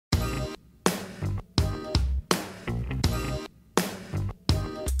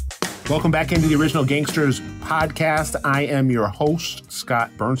Welcome back into the original Gangsters podcast. I am your host, Scott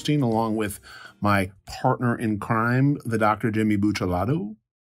Burnstein, along with my partner in crime, the Dr. Jimmy Buccellato.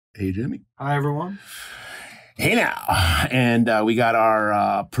 Hey, Jimmy. Hi, everyone. Hey now. And we got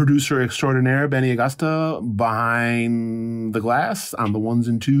our producer extraordinaire, Benny Augusta, behind the glass on the ones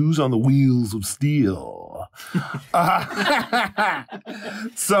and twos on the wheels of steel.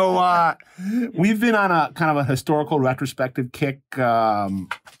 So we've been on a kind of a historical retrospective kick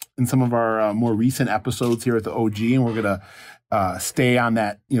in some of our more recent episodes here at the OG, and we're going to stay on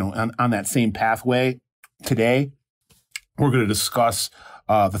that, on that same pathway today. We're going to discuss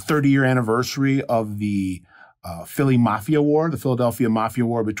the 30-year anniversary of the Philly Mafia War, the Philadelphia Mafia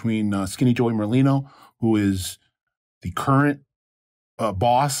War between Skinny Joey Merlino, who is the current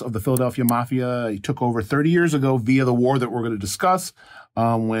boss of the Philadelphia Mafia. He took over 30 years ago via the war that we're going to discuss,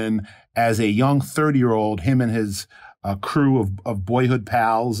 when, as a young 30-year-old, him and his crew of boyhood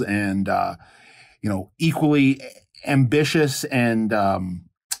pals and, equally ambitious and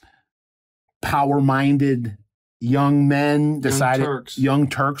power-minded young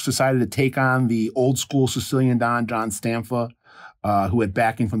Turks decided to take on the old school Sicilian Don, John Stanfa, who had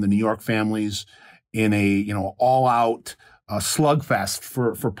backing from the New York families in a, all out slugfest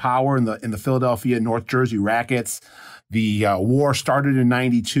for power in the Philadelphia, North Jersey rackets. The war started in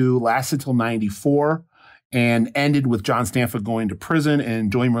 92, lasted till 94, and ended with John Stanfa going to prison and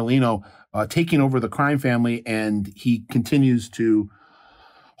Joey Merlino taking over the crime family. And he continues to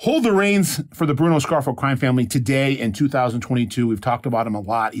hold the reins for the Bruno Scarfo crime family today in 2022. We've talked about him a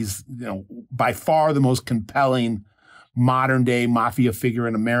lot. He's, by far the most compelling modern day mafia figure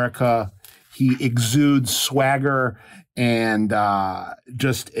in America. He exudes swagger and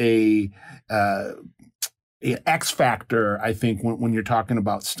just a X factor, I think, when you're talking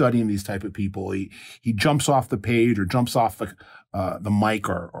about studying these type of people. He jumps off the page or jumps off the mic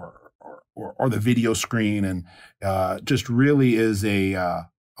or the video screen, and just really is a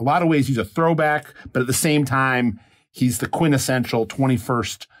lot of ways he's a throwback, but at the same time, he's the quintessential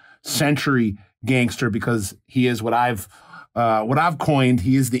 21st century gangster, because he is what I've coined.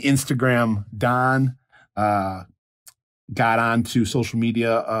 He is the Instagram Don. Got onto social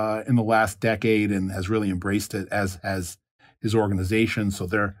media in the last decade and has really embraced it, as his organization. So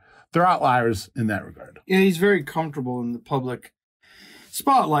they're outliers in that regard. Yeah, he's very comfortable in the public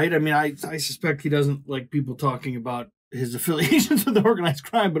spotlight. I mean, I suspect he doesn't like people talking about his affiliations with organized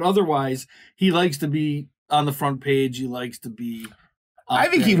crime, but otherwise, he likes to be on the front page. He likes to be. I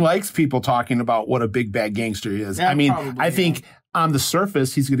think he likes people talking about what a big bad gangster he is. Yeah, I mean, probably, I think on the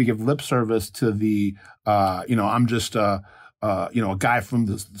surface, he's going to give lip service to the, I'm just a guy from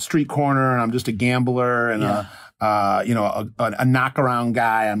the street corner, and I'm just a gambler and a knockaround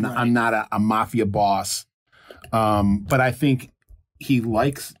guy. I'm not a mafia boss. But I think he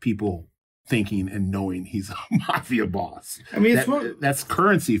likes people thinking and knowing he's a mafia boss. I mean, that's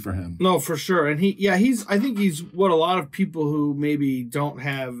currency for him. No, for sure. And I think he's what a lot of people who maybe don't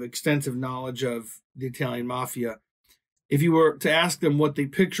have extensive knowledge of the Italian mafia, if you were to ask them what they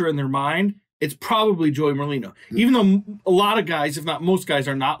picture in their mind, it's probably Joey Merlino. Even though a lot of guys, if not most guys,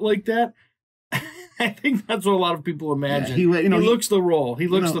 are not like that, I think that's what a lot of people imagine. Yeah, he looks the role. He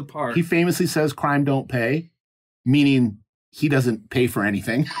looks the part. He famously says crime don't pay, meaning he doesn't pay for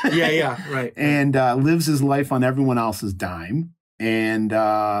anything. Yeah, right. And lives his life on everyone else's dime, and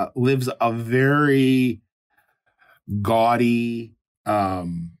lives a very gaudy,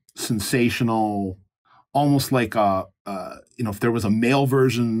 sensational, almost like if there was a male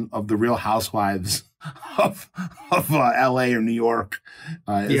version of the Real Housewives of L.A. or New York,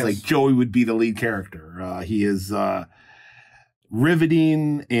 it's like Joey would be the lead character. He is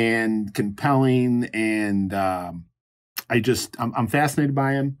riveting and compelling, and I'm fascinated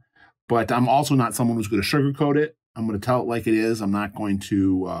by him, but I'm also not someone who's going to sugarcoat it. I'm going to tell it like it is. I'm not going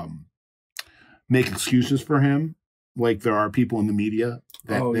to make excuses for him, like there are people in the media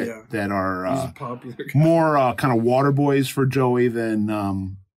that are more kind of water boys for Joey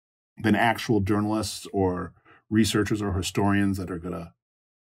than actual journalists or researchers or historians that are going to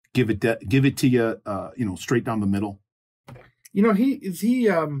give it to you, straight down the middle. I don't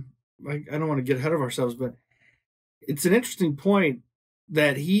want to get ahead of ourselves, but it's an interesting point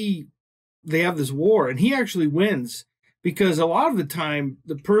that they have this war and he actually wins, because a lot of the time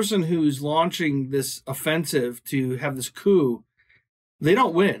the person who's launching this offensive to have this coup, they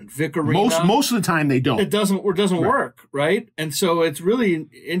don't win. Vic Arena, most of the time they don't. It doesn't work, right? And so it's really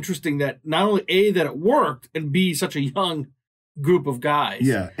interesting that not only A, that it worked, and B, such a young group of guys.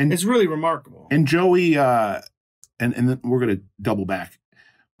 Yeah, and it's really remarkable. And Joey, and then we're going to double back,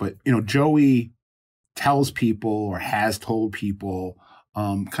 but Joey tells people or has told people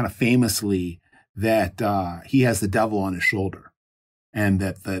kind of famously that he has the devil on his shoulder, and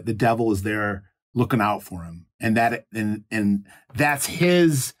that the devil is there looking out for him, and that's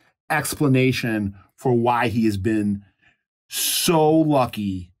his explanation for why he has been so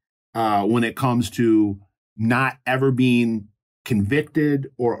lucky when it comes to not ever being convicted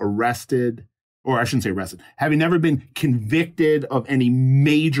or arrested, or I shouldn't say arrested, having never been convicted of any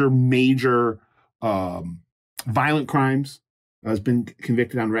major violent crimes. Has been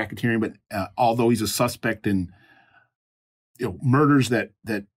convicted on racketeering, but although he's a suspect in murders that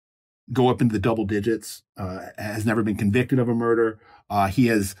go up into the double digits, has never been convicted of a murder. He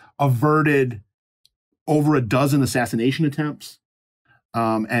has averted over a dozen assassination attempts,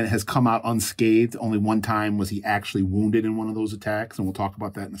 and has come out unscathed. Only one time was he actually wounded in one of those attacks, and we'll talk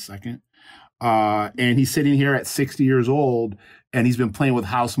about that in a second. And he's sitting here at 60 years old, and he's been playing with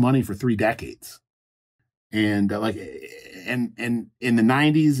house money for 3 decades. And and in the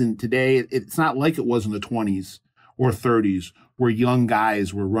 90s and today, it's not like it was in the 20s or 30s where young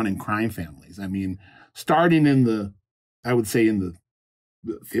guys were running crime families. I mean, starting in the 50s,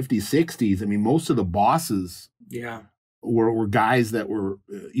 60s, I mean, most of the bosses were guys that were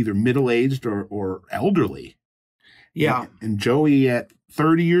either middle-aged or elderly. Yeah. And Joey, at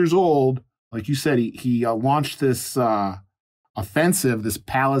 30 years old, like you said, he launched this offensive, this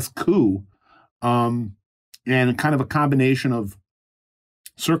palace coup, and kind of a combination of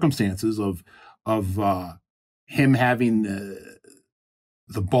circumstances of him having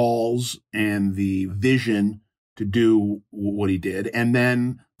the balls and the vision to do what he did, and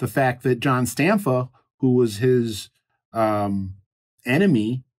then the fact that John Stanfa, who was his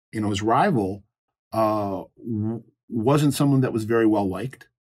enemy, his rival, wasn't someone that was very well liked.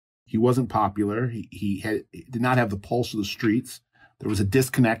 He wasn't popular. He did not have the pulse of the streets. There was a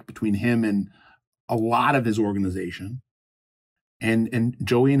disconnect between him and a lot of his organization, and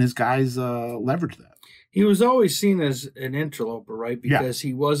Joey and his guys leveraged that. He was always seen as an interloper, right? Because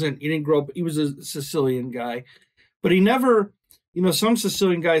he didn't grow up. He was a Sicilian guy, but he never, some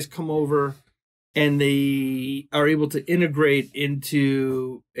Sicilian guys come over and they are able to integrate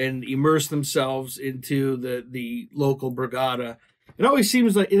into and immerse themselves into the local brigada. It always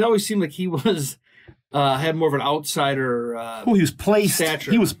seemed like he was had more of an outsider. Well, he was placed.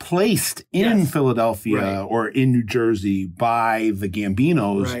 Stature. He was placed in Philadelphia or in New Jersey by the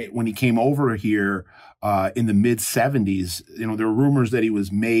Gambinos when he came over here in the mid '70s. There were rumors that he was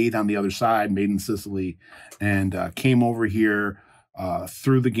made on the other side, made in Sicily, and came over here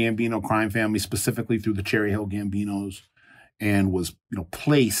through the Gambino crime family, specifically through the Cherry Hill Gambinos, and was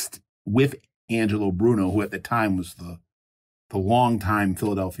placed with Angelo Bruno, who at the time was the longtime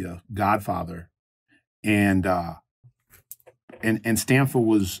Philadelphia godfather. And Stanfa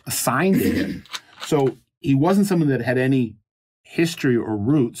was assigned to him. So he wasn't someone that had any history or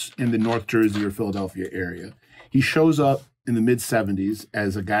roots in the North Jersey or Philadelphia area. He shows up in the mid-'70s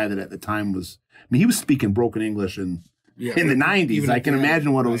as a guy that at the time was, he was speaking broken English in the 90s. I can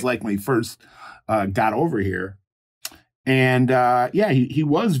imagine what it was like when he first got over here. And he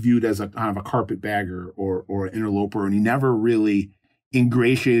was viewed as a kind of a carpetbagger or an interloper, and he never really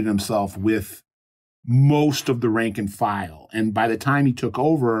ingratiated himself with most of the rank and file. And by the time he took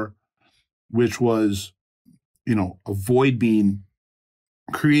over, which was, a void being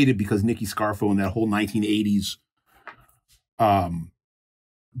created because Nicky Scarfo and that whole 1980s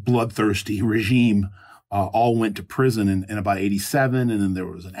bloodthirsty regime all went to prison in about 87. And then there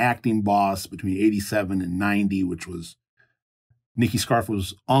was an acting boss between 87 and 90, which was Nicky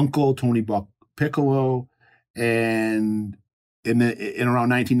Scarfo's uncle, Tony Buck Piccolo. And in around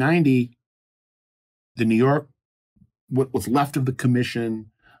 1990, the New York, what's left of the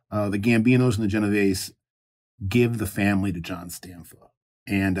commission, the Gambinos and the Genovese, give the family to John Stanfa.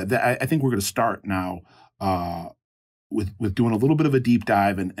 And I think we're going to start now with doing a little bit of a deep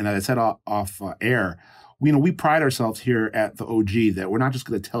dive. And as I said off air, we pride ourselves here at the OG that we're not just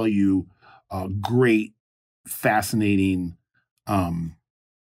going to tell you great, fascinating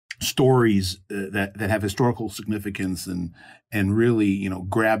stories that have historical significance and really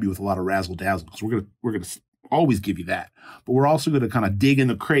grab you with a lot of razzle dazzle, because we're gonna always give you that, but we're also going to kind of dig in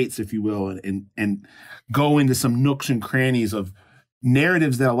the crates, if you will, and go into some nooks and crannies of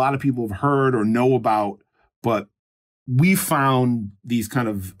narratives that a lot of people have heard or know about, but we found these kind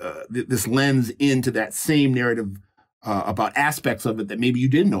of this lens into that same narrative about aspects of it that maybe you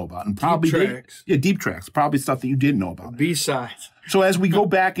didn't know about, and probably deep tracks, probably stuff that you didn't know about. B-sides. So as we go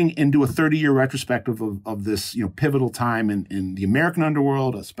back and do a 30-year retrospective of this, pivotal time in the American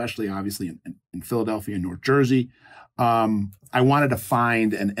underworld, especially obviously in Philadelphia and North Jersey, I wanted to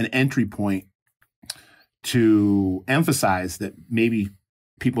find an entry point to emphasize that maybe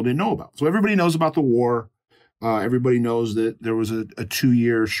people didn't know about. So everybody knows about the war. Everybody knows that there was a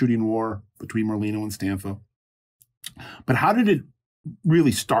 2-year shooting war between Merlino and Stanfa. But how did it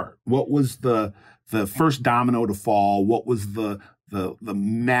really start? What was the first domino to fall? What was the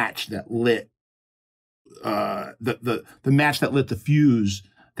match that lit the match that lit the fuse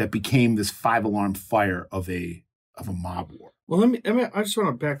that became this 5-alarm fire of a mob war? Well, I just want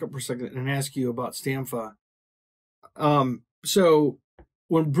to back up for a second and ask you about Stanfa. So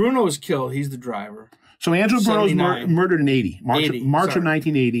when Bruno was killed, he's the driver. So Angelo Bruno was murdered in March of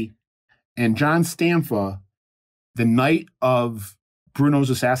 1980, and John Stanfa, the night of Bruno's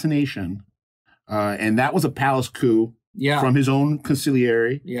assassination, and that was a palace coup from his own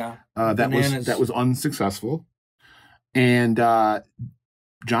consigliere. That was unsuccessful, and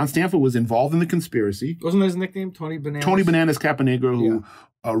John Stanfa was involved in the conspiracy. Wasn't his nickname Tony Bananas? Tony Bananas Caponegro, who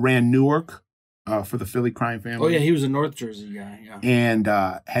ran Newark for the Philly crime family. Oh yeah, he was a North Jersey guy. Yeah, and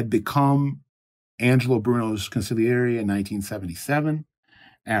had become Angelo Bruno's consigliere in 1977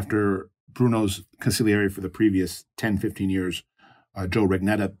 after Bruno's consigliere for the previous 10, 15 years, Joe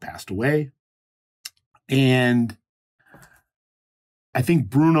Regnetta, passed away. And I think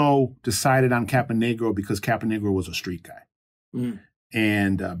Bruno decided on Caponegro because Caponegro was a street guy. Mm.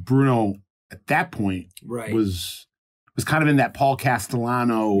 And Bruno, at that point, was kind of in that Paul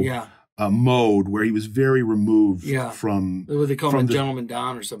Castellano mode where he was very removed from what they call him, the Gentleman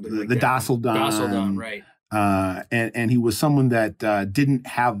Don or something like the that. Docile Don. Docile Don, right. And he was someone that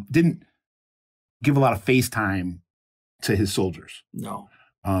didn't give a lot of face time to his soldiers. No.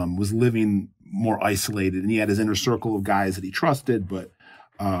 Was living more isolated, and he had his inner circle of guys that he trusted, but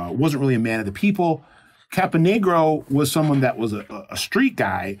wasn't really a man of the people. Caponegro was someone that was a street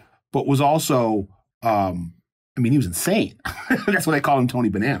guy, but was also, he was insane. That's why they call him Tony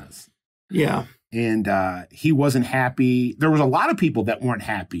Bananas. Yeah. And he wasn't happy. There was a lot of people that weren't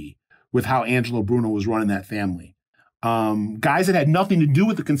happy with how Angelo Bruno was running that family. Guys that had nothing to do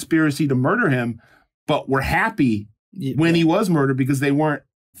with the conspiracy to murder him, but were happy when he was murdered because they weren't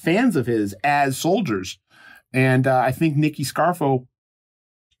fans of his as soldiers. And I think Nicky Scarfo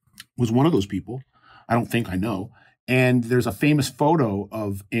was one of those people. I don't think, I know. And there's a famous photo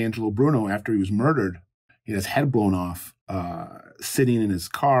of Angelo Bruno after he was murdered. He had his head blown off, sitting in his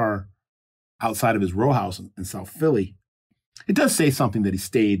car outside of his row house in South Philly. It does say something that he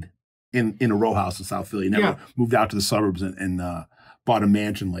stayed in a row house in South Philly. He never moved out to the suburbs and bought a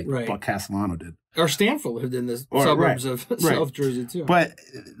mansion like Buck Castellano did. Or Stanfa lived in the suburbs of South Jersey too. But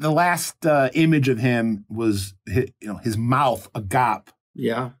the last image of him was his mouth agape,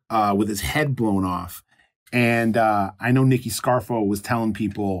 with his head blown off. And I know Nicky Scarfo was telling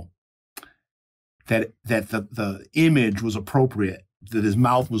people that the image was appropriate, that his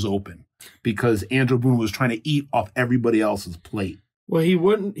mouth was open because Angelo Bruno was trying to eat off everybody else's plate. Well, he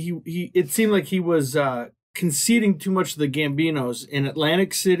wouldn't. It seemed like he was conceding too much to the Gambinos in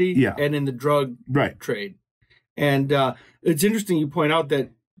Atlantic City and in the drug trade. And it's interesting you point out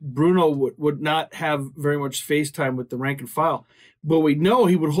that Bruno would not have very much face time with the rank and file, but we know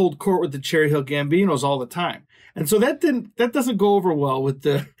he would hold court with the Cherry Hill Gambinos all the time. And so that doesn't go over well with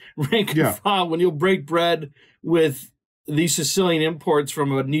the rank and file when you'll break bread with these Sicilian imports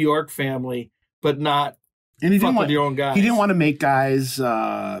from a New York family, but not fuck with your own guys. He didn't want to make guys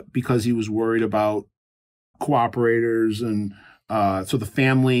because he was worried about cooperators, and so the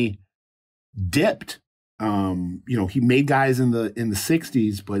family dipped. He made guys in the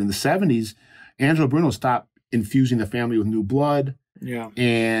 60s, but in the 70s, Angelo Bruno stopped infusing the family with new blood. Yeah.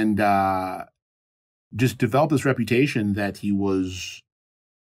 And just developed this reputation that he was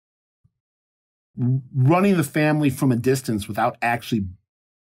running the family from a distance without actually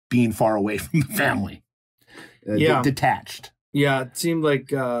being far away from the family. Detached. Yeah, it seemed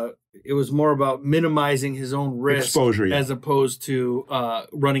like it was more about minimizing his own risk exposure, as opposed to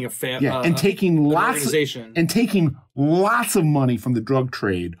running a family. And taking lots of money from the drug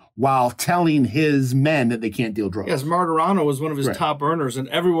trade while telling his men that they can't deal drugs. Yes, Martirano was one of his top earners, and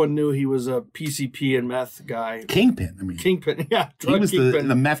everyone knew he was a PCP and meth guy. Kingpin. Kingpin. Yeah, he was kingpin.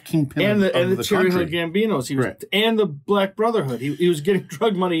 the meth kingpin and the Cherry Hill country. Gambinos. He was, and the Black Brotherhood. He was getting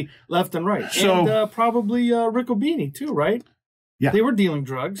drug money left and right. So, and probably Riccobini too, right? Yeah, they were dealing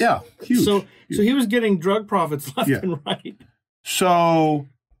drugs. Yeah, huge. So he was getting drug profits left and right. So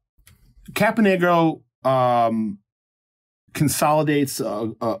Caponegro consolidates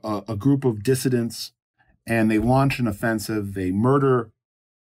a group of dissidents, and they launch an offensive. They murder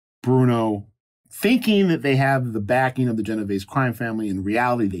Bruno, thinking that they have the backing of the Genovese crime family. In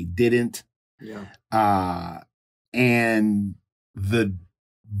reality, they didn't. Yeah. And the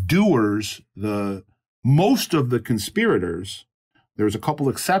doers, most of the conspirators, there's a couple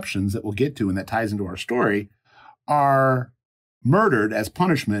exceptions that we'll get to and that ties into our story, are murdered as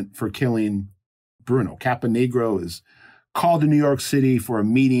punishment for killing Bruno. Caponegro is called to New York City for a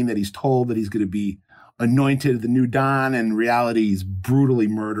meeting that he's told that he's going to be anointed the new Don, and in reality, he's brutally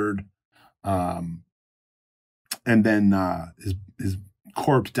murdered. And then his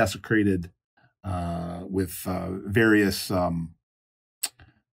corpse desecrated with various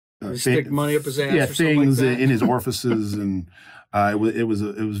stick money up his ass. Yeah, or things like in his orifices, and it was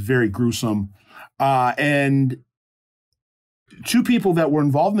very gruesome. And two people that were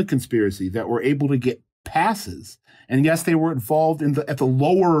involved in the conspiracy that were able to get passes, and yes, they were involved at the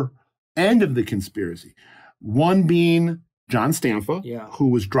lower end of the conspiracy. One being John Stanfa, who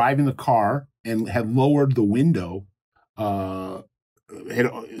was driving the car and had lowered the window. It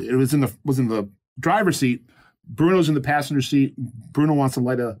was in the driver's seat. Bruno's in the passenger seat. Bruno wants to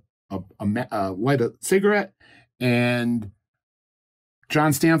light a cigarette, and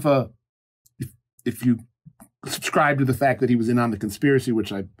John Stanfa, if you subscribe to the fact that he was in on the conspiracy,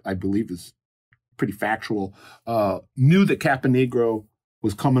 which I believe is pretty factual, knew that Caponegro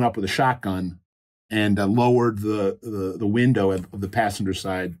was coming up with a shotgun and lowered the window of the passenger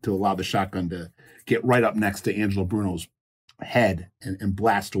side to allow the shotgun to get right up next to Angelo Bruno's head and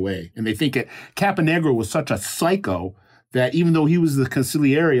blast away. And they think Caponegro was such a psycho that even though he was the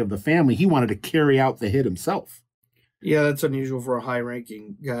consigliere of the family, he wanted to carry out the hit himself. Yeah, that's unusual for a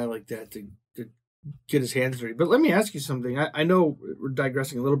high-ranking guy like that to get his hands dirty. But let me ask you something. I know we're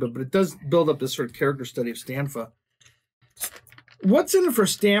digressing a little bit, but it does build up this sort of character study of Stanfa. What's in it for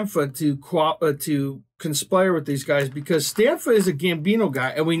Stanfa to conspire with these guys? Because Stanfa is a Gambino guy,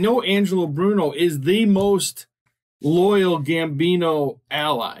 and we know Angelo Bruno is the most loyal Gambino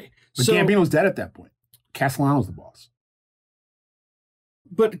ally. But Gambino's dead at that point. Castellano's the boss.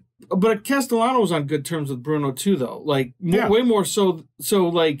 But Castellano was on good terms with Bruno too, though. Like way more so. So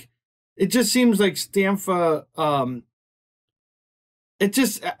like, it just seems like Stanfa.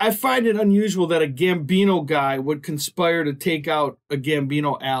 I find it unusual that a Gambino guy would conspire to take out a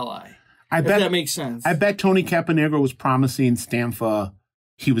Gambino ally. If that makes sense. I bet Tony Caponegro was promising Stanfa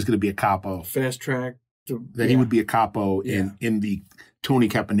he was going to be a capo. Fast track. He would be a capo in the Tony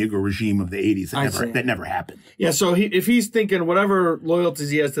Caponegro regime of the 80s. That never happened. Yeah, so if he's thinking whatever loyalties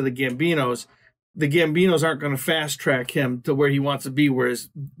he has to the Gambinos aren't going to fast track him to where he wants to be, whereas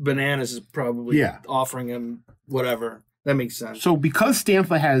Bananas is probably offering him whatever. That makes sense. So because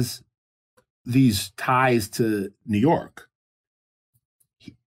Stanfa has these ties to New York,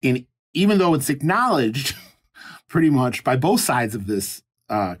 and even though it's acknowledged pretty much by both sides of this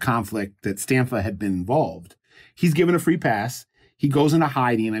conflict that Stanfa had been involved, he's given a free pass. He goes into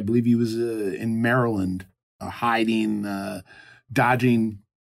hiding. I believe he was in Maryland, hiding, dodging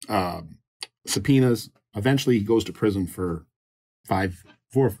subpoenas. Eventually, he goes to prison for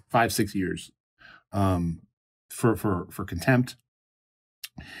 6 years for contempt.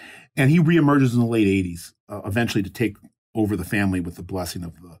 And he reemerges in the late 80s, eventually to take over the family with the blessing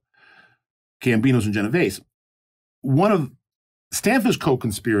of the Gambinos and Genovese. One of Stanfa's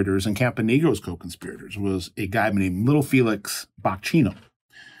co-conspirators and Caponegro's co-conspirators was a guy named Little Felix Boccino.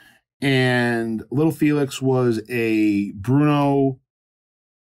 And Little Felix was a Bruno,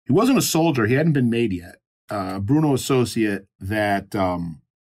 he wasn't a soldier, he hadn't been made yet, Bruno associate that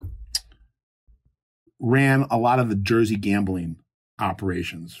ran a lot of the Jersey gambling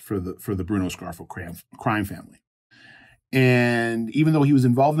operations for the Bruno Scarfo crime family. And even though he was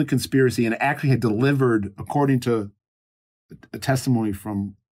involved in the conspiracy and actually had delivered, according to a testimony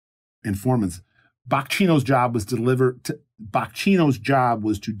from informants, Boccino's job was to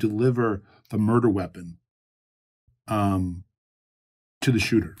deliver the murder weapon to the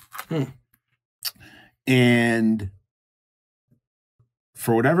shooter. And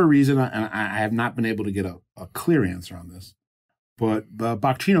for whatever reason, and I have not been able to get a clear answer on this, but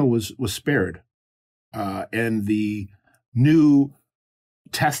Boccino was spared. And the new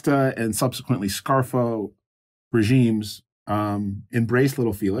Testa and subsequently Scarfo regimes embraced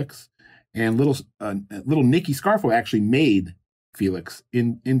Little Felix, and little Nicky Scarfo actually made Felix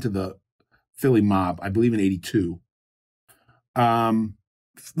into the Philly mob, I believe in '82.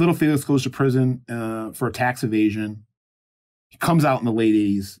 Little Felix goes to prison for tax evasion. He comes out in the late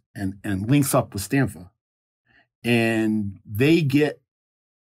 80s and links up with Stanfa. And they get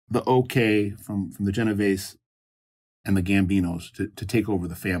the okay from the Genovese and the Gambinos to take over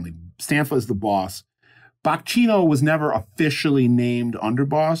the family. Stanfa is the boss. Boccino was never officially named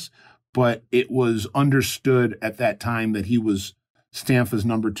underboss, but it was understood at that time that he was Stanfa's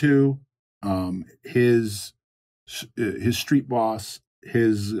number two, his street boss,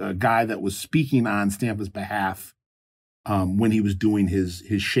 his guy that was speaking on Stanfa's behalf when he was doing his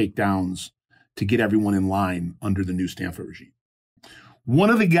shakedowns to get everyone in line under the new Stanfa regime.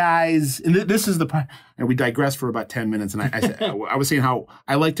 One of the guys, and this is the part, and we digress for about 10 minutes, and I was saying how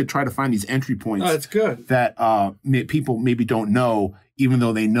I like to try to find these entry points. Oh, that's good. That people maybe don't know, even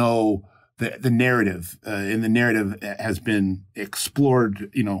though they know the narrative. And the narrative has been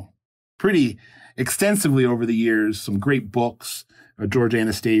explored, pretty extensively over the years. Some great books. George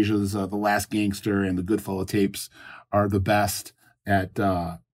Anastasia's The Last Gangster and the Goodfellow tapes are the best at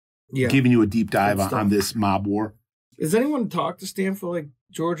giving you a deep dive on this mob war. Does anyone talk to Stanfa like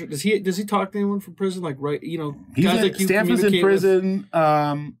George? Does he talk to anyone from prison? Like, right, guys like you Stanfa's in prison.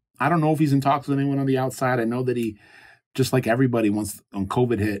 I don't know if he's in talks with anyone on the outside. I know that he, just like everybody, once when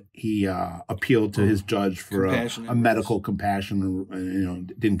COVID hit, he appealed to his judge for a medical compassion.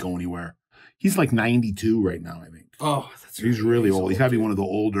 Didn't go anywhere. He's like 92 right now, I think. Oh, he's really old. He's got to be one of the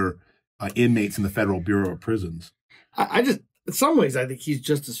older inmates in the Federal Bureau of Prisons. I just. In some ways, I think he's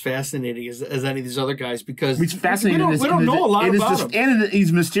just as fascinating as any of these other guys because he's fascinating. We don't know a lot about him. And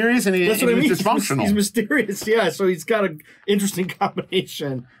he's mysterious and he's dysfunctional. He's mysterious, yeah. So he's got an interesting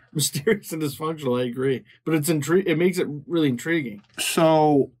combination, mysterious and dysfunctional. I agree, but it makes it really intriguing.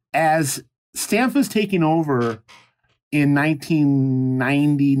 So as Stanfa's taking over in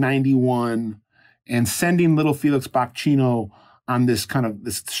 1990, 91, and sending little Felix Bocchino on this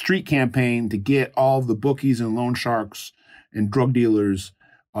street campaign to get all of the bookies and loan sharks and drug dealers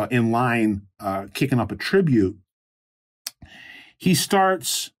in line, kicking up a tribute, he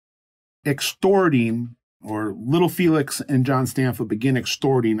starts extorting, or little Felix and John Stanfa begin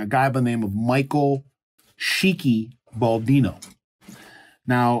extorting a guy by the name of Michael Shiki Baldino.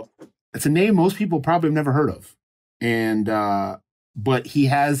 Now, it's a name most people probably have never heard of, and but he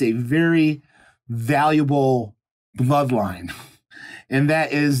has a very valuable bloodline. And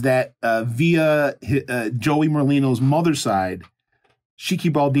that is that via Joey Merlino's mother's side, Shiki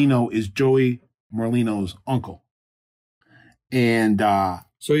Baldino is Joey Merlino's uncle. And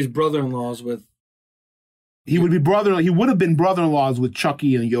so he's brother-in-laws with... He would have been brother-in-laws with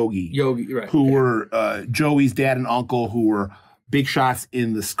Chucky and Yogi. Right. Who were Joey's dad and uncle, who were big shots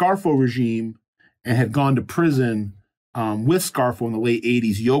in the Scarfo regime and had gone to prison with Scarfo in the late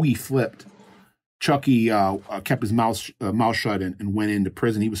 80s. Yogi flipped. Chucky kept his mouth shut and went into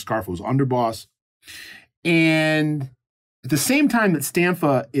prison. He was Scarfo's underboss. And at the same time that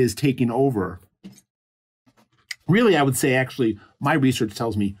Stanfa is taking over, really, I would say, actually, my research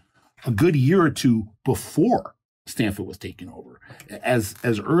tells me a good year or two before Stanfa was taking over, as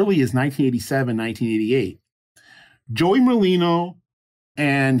early as 1987, 1988, Joey Merlino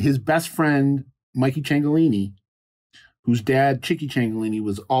and his best friend, Mikey Ciancaglini, whose dad, Chicky Ciancaglini,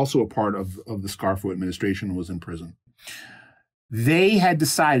 was also a part of the Scarfo administration and was in prison. They had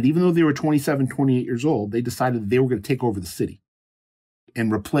decided, even though they were 27, 28 years old, they decided they were going to take over the city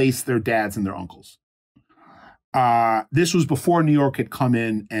and replace their dads and their uncles. This was before New York had come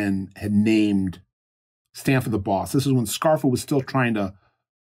in and had named Stanfa the boss. This is when Scarfo was still trying to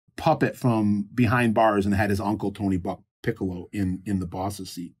puppet from behind bars and had his uncle, Tony Buck Piccolo, in the boss's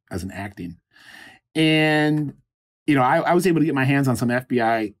seat as an acting. And I was able to get my hands on some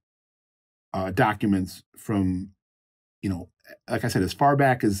FBI documents from, like I said, as far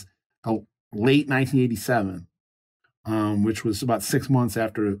back as late 1987, which was about 6 months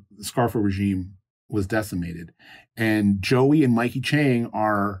after the Scarfo regime was decimated. And Joey and Mikey Chang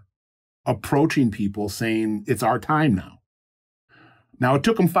are approaching people saying, it's our time now. Now, it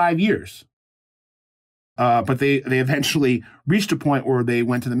took them 5 years, but they eventually reached a point where they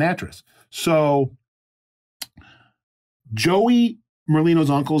went to the mattress. So Joey Merlino's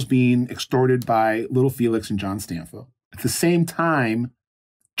uncle's being extorted by little Felix and John Stanfa. At the same time,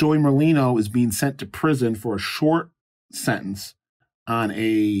 Joey Merlino is being sent to prison for a short sentence on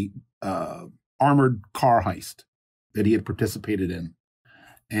a armored car heist that he had participated in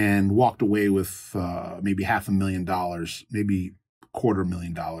and walked away with maybe $500,000, maybe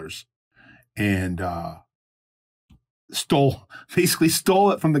 $250,000, and basically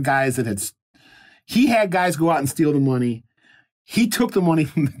stole it from the guys that he had guys go out and steal the money. He took the money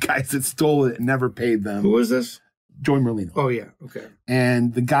from the guys that stole it and never paid them. Who was this? Joey Merlino. Oh, yeah. Okay.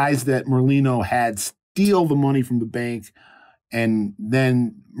 And the guys that Merlino had steal the money from the bank, and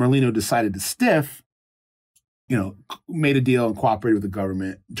then Merlino decided to stiff, made a deal and cooperated with the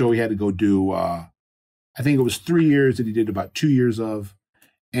government. Joey had to go do, I think it was 3 years that he did about 2 years of.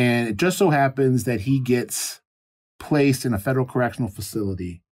 And it just so happens that he gets placed in a federal correctional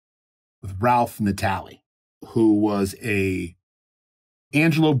facility with Ralph Natali, who was a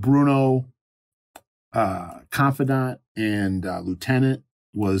Angelo Bruno confidant and lieutenant,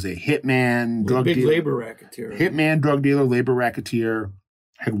 was a hitman, drug big dealer, labor racketeer. Hitman, drug dealer, labor racketeer.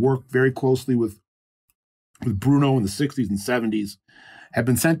 Had worked very closely with Bruno in the 60s and 70s. Had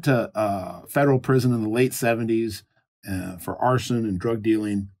been sent to federal prison in the late 70s for arson and drug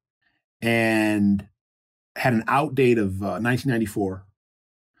dealing, and had an out date of 1994.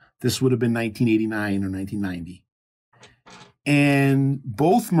 This would have been 1989 or 1990. And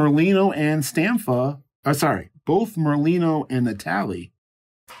both Merlino and both Merlino and Natalie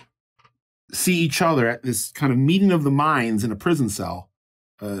see each other at this kind of meeting of the minds in a prison cell.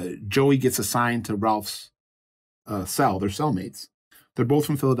 Joey gets assigned to Ralph's cell. They're cellmates. They're both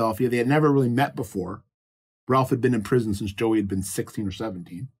from Philadelphia. They had never really met before. Ralph had been in prison since Joey had been 16 or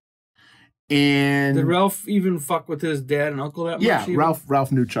 17. And did Ralph even fuck with his dad and uncle that much? Yeah,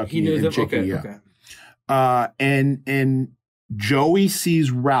 Ralph knew Chucky. He knew and them? Chicky, okay, yeah. okay. And Joey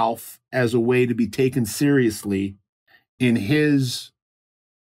sees Ralph as a way to be taken seriously in his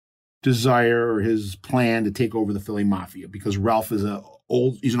desire or his plan to take over the Philly Mafia, because Ralph is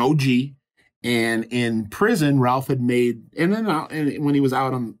he's an OG, and in prison Ralph had made, and then when he was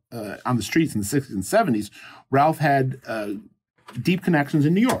out on the streets in the 60s and 70s, Ralph had deep connections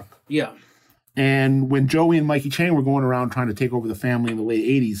in New York. Yeah. And when Joey and Mikey Chang were going around trying to take over the family in the late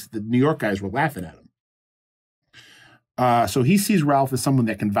 80s, the New York guys were laughing at him. So he sees Ralph as someone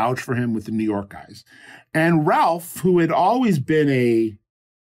that can vouch for him with the New York guys. And Ralph, who had always been a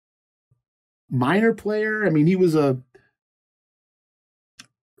minor player, I mean, he was a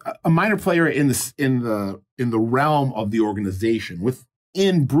minor player in the realm of the organization.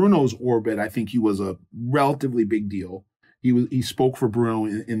 Within Bruno's orbit, I think he was a relatively big deal. He spoke for Bruno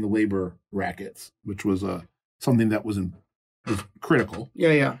in the labor rackets, which was something that was critical.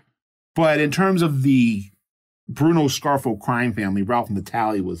 Yeah. But in terms of the Bruno Scarfo crime family, Ralph and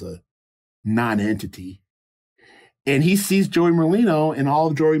Natalie was a non-entity. And he sees Joey Merlino and all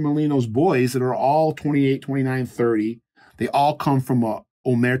of Joey Merlino's boys that are all 28, 29, 30. They all come from a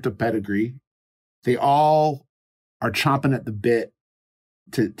Omerta pedigree. They all are chomping at the bit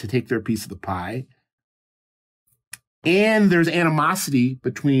to take their piece of the pie. And there's animosity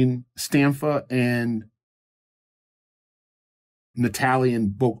between Stanfa and Natalie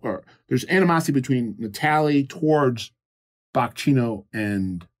there's animosity between Natalie towards Bocchino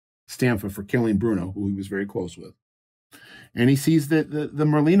and Stanfa for killing Bruno, who he was very close with. And he sees that the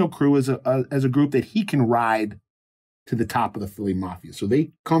Merlino crew as a group that he can ride to the top of the Philly Mafia. So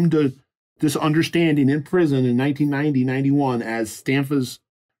they come to this understanding in prison in 1990, 91, as Stanfa's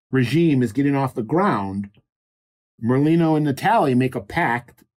regime is getting off the ground. Merlino and Natalie make a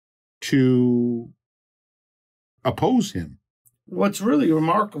pact to oppose him. What's really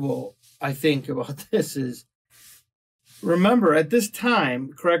remarkable, I think, about this is, remember, at this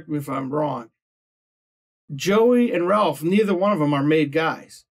time, correct me if I'm wrong, Joey and Ralph, neither one of them are made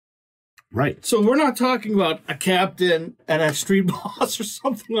guys. Right. So we're not talking about a captain and a street boss or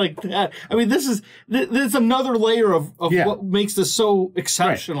something like that. I mean, this is another layer of what makes this so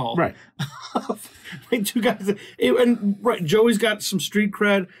exceptional. Right. Like two guys, Joey's got some street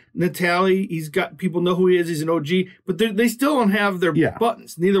cred. Natalie, he's got people know who he is. He's an OG, but they still don't have their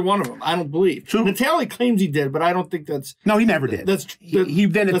buttons. Neither one of them, I don't believe. So Natalie claims he did, but I don't think that's. No, he never did. If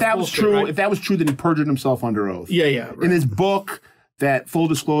that was true, right? If that was true, then he perjured himself under oath. Yeah. Right. In his book, that full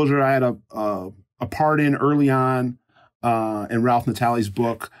disclosure, I had a part in early on in Ralph Natalie's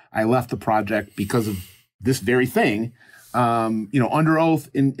book. I left the project because of this very thing. Under oath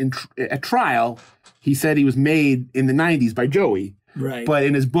at trial, he said he was made in the 90s by Joey. Right. But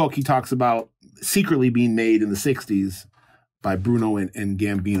in his book, he talks about secretly being made in the 60s by Bruno and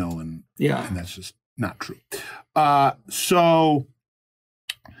Gambino. And that's just not true. So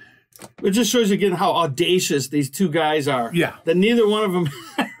it just shows you again how audacious these two guys are. Yeah. That neither one of them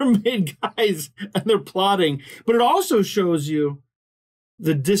are made guys and they're plotting. But it also shows you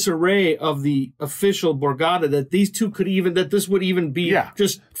the disarray of the official Borgata, that these two that this would even be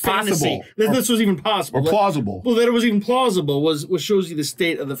just fantasy. Possible. That this was even possible. Or plausible. That it was even plausible was shows you the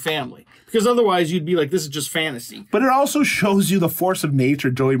state of the family. Because otherwise you'd be like, this is just fantasy. But it also shows you the force of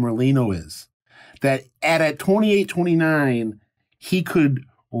nature Joey Merlino is. That at 28, 29, he could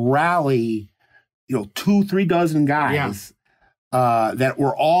rally, 2-3 dozen guys that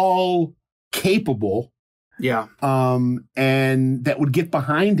were all capable. Yeah. And that would get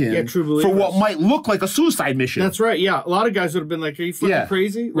behind him for what might look like a suicide mission. That's right. Yeah. A lot of guys would have been like, are you fucking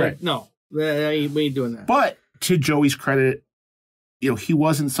crazy? Like, right. No, we ain't doing that. But to Joey's credit, he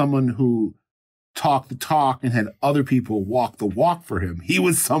wasn't someone who talked the talk and had other people walk the walk for him. He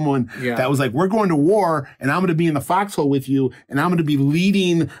was someone that was like, we're going to war and I'm going to be in the foxhole with you and I'm going to be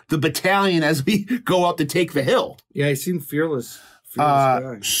leading the battalion as we go up to take the hill. Yeah, he seemed fearless.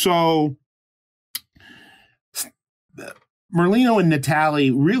 So Merlino and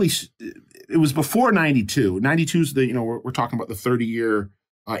Natali really, it was before 92. 92 is we're talking about the 30-year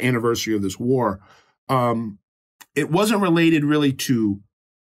anniversary of this war. It wasn't related really to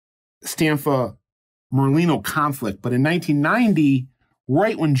Stanfa Merlino conflict, but in 1990,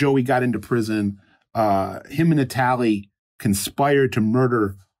 right when Joey got into prison, him and Natali conspired to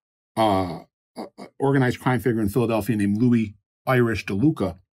murder an organized crime figure in Philadelphia named Louis Irish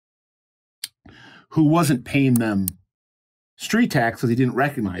DeLuca, who wasn't paying them street tax because he didn't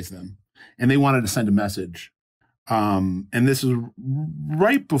recognize them, and they wanted to send a message. And this is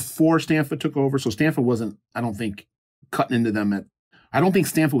right before Stanfa took over, so Stanfa wasn't, I don't think, cutting into them I don't think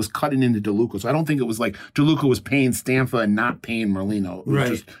Stanfa was cutting into DeLuca, so I don't think it was like DeLuca was paying Stanfa and not paying Merlino.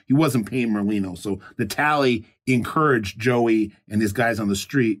 He wasn't paying Merlino. So Natali encouraged Joey and his guys on the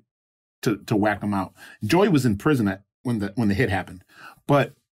street to whack him out. Joey was in prison when the hit happened.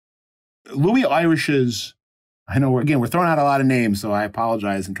 But Louis Irish's, I know, we're throwing out a lot of names, so I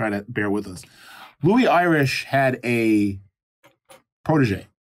apologize and try to bear with us. Louis Irish had a protege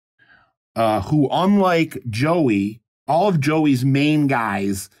who, unlike Joey, all of Joey's main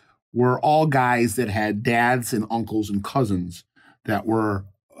guys were all guys that had dads and uncles and cousins that were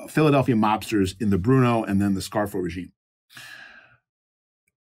Philadelphia mobsters in the Bruno and then the Scarfo regime.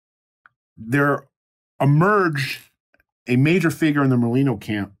 There emerged a major figure in the Merlino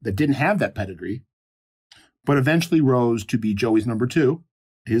camp that didn't have that pedigree, but eventually rose to be Joey's number two,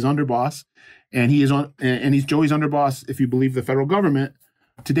 his underboss, and he's Joey's underboss, if you believe the federal government,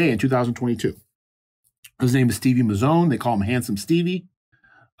 today in 2022. His name is Stevie Mazzone. They call him Handsome Stevie.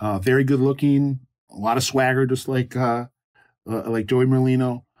 Very good looking, a lot of swagger, just like Joey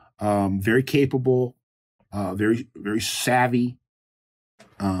Merlino. Very capable, very, very savvy.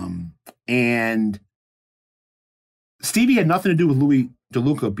 And Stevie had nothing to do with Louis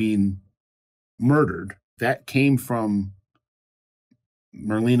DeLuca being murdered. That came from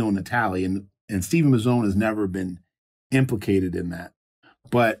Merlino and Natali, and Stevie Mazzone has never been implicated in that.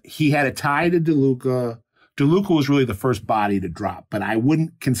 But he had a tie to DeLuca. DeLuca was really the first body to drop, but I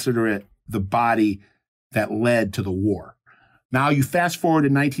wouldn't consider it the body that led to the war. Now you fast forward to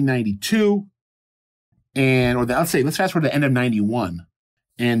 1992, let's fast forward to the end of 91,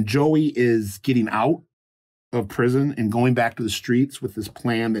 and Joey is getting out of prison and going back to the streets with this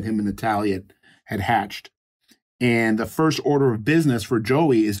plan that him and Natali had hatched. And the first order of business for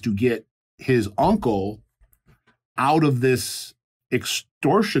Joey is to get his uncle out of this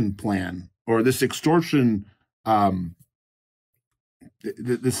extortion plan, or this extortion,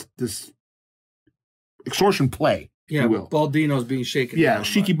 this extortion play, if you will. Baldino's being shaken down. Yeah,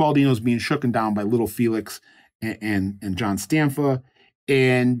 Sheiky Baldino's being shooken down by Little Felix and John Stanfa.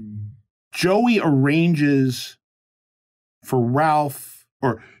 And Joey arranges for Ralph,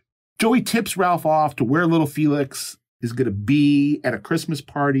 or Joey tips Ralph off to where Little Felix is going to be at a Christmas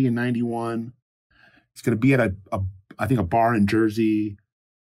party in 91. He's going to be at a bar in Jersey.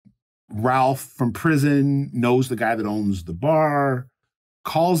 Ralph from prison knows the guy that owns the bar,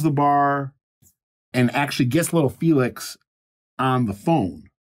 calls the bar, and actually gets Little Felix on the phone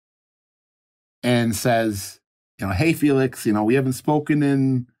and says, hey, Felix, we haven't spoken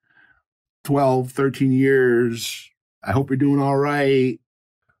in 12, 13 years. I hope you're doing all right.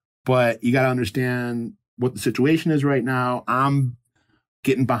 But you got to understand what the situation is right now. I'm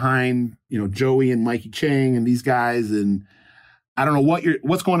getting behind, Joey and Mikey Chang and these guys. And I don't know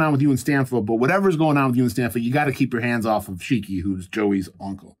what's going on with you and Stanfa, but whatever's going on with you and Stanfa, you got to keep your hands off of Sheiky, who's Joey's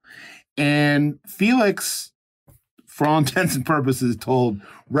uncle. And Felix, for all intents and purposes, told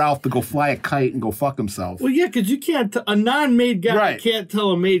Ralph to go fly a kite and go fuck himself. Well, yeah, because you can't, a non-made guy can't tell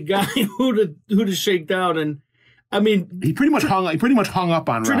a made guy who to shake down. And I mean, he pretty much hung up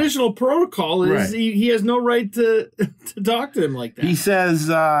on traditional Ralph. Protocol is he has no right to talk to him like that. He says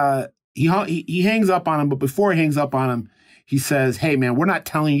he hangs up on him, but before he hangs up on him, he says, "Hey man, we're not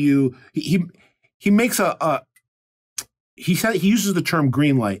telling you." He makes he uses the term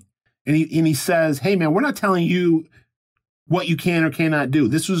green light, and he says, "Hey man, we're not telling you what you can or cannot do."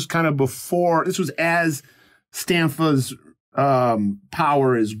 This was kind of before. This was as Stanfa's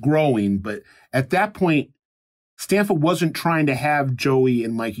power is growing, but at that point, Stanfa wasn't trying to have Joey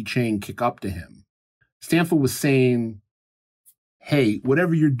and Mikey Chang kick up to him. Stanfa was saying, hey,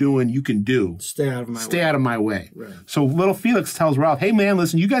 whatever you're doing, you can do. Stay out of my way. Right. So Little Felix tells Ralph, hey, man,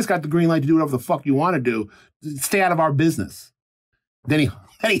 listen, you guys got the green light to do whatever the fuck you want to do. Stay out of our business. Then he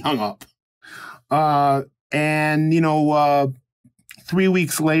hung up. 3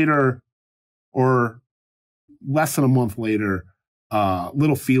 weeks later, or less than a month later,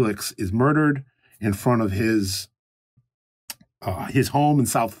 Little Felix is murdered in front of his his home in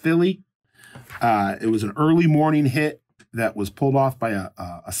South Philly. It was an early morning hit that was pulled off by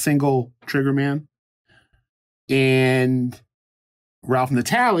a single trigger man. And Ralph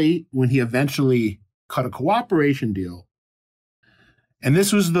Natale, when he eventually cut a cooperation deal, and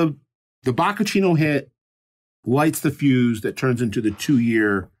this was the Buccellato hit, lights the fuse that turns into the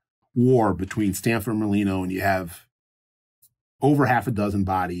 2-year war between Stanfa and Merlino, and you have over half a dozen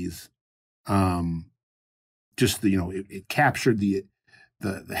bodies. It captured the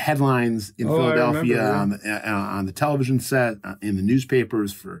headlines in Philadelphia on the television set, in the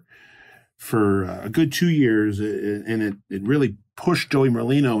newspapers for a good 2 years, and it really pushed Joey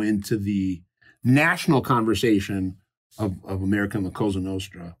Merlino into the national conversation of American La Cosa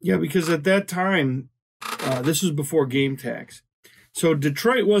Nostra. Yeah, because at that time, this was before game tax. So the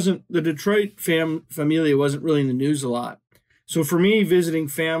Detroit familia wasn't really in the news a lot. So for me, visiting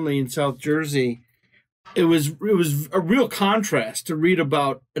family in South Jersey, it was a real contrast to read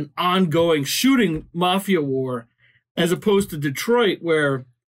about an ongoing shooting mafia war, as opposed to Detroit, where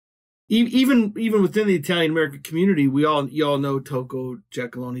even within the Italian American community, you all know Tocco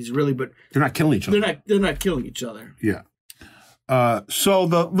Giacaloni's really, but they're not killing each other. They're not killing each other. Yeah. So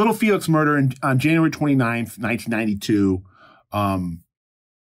the Little Felix murder on January 29th, 1992,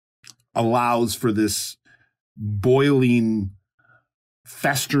 allows for this boiling,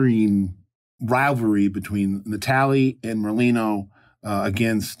 festering rivalry between Natale and Merlino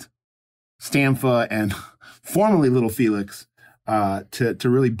against Stanfa and formerly Little Felix to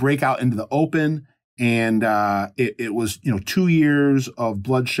really break out into the open. And it was 2 years of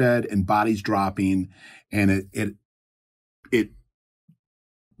bloodshed and bodies dropping, and it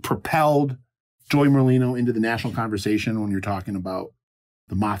propelled Joey Merlino into the national conversation when you're talking about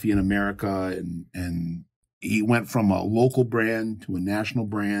the mafia in America, and he went from a local brand to a national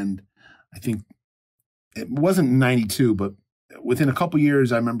brand. I think it wasn't 92, but within a couple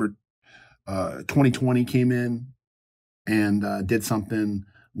years, I remember 2020 came in and did something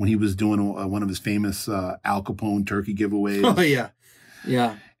when he was doing one of his famous Al Capone turkey giveaways. Oh, yeah.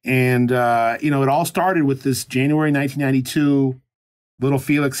 Yeah. And, it all started with this January 1992 Little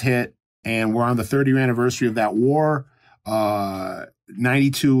Felix hit, and we're on the 30th anniversary of that war.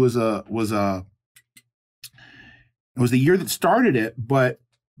 92 was the year that started it, but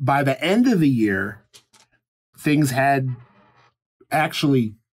by the end of the year, things had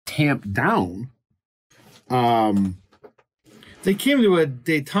actually tamped down. They came to a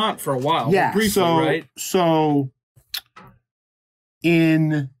détente for a while. Yeah, briefly, right? So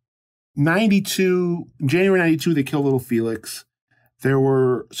in January 92, they killed Little Felix. There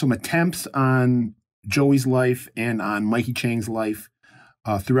were some attempts on Joey's life and on Mikey Chang's life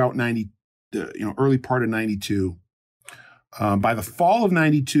throughout early part of 92. By the fall of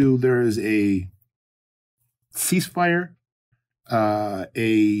 92, there is a ceasefire,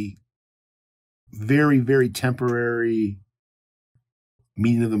 a very, very temporary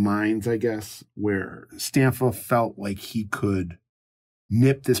meeting of the minds, I guess, where Stanfa felt like he could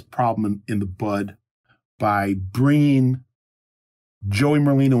nip this problem in the bud by bringing Joey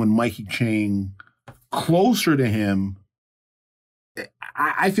Merlino and Mikey Chang closer to him.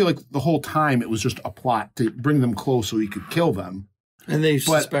 I feel like the whole time it was just a plot to bring them close so he could kill them. And they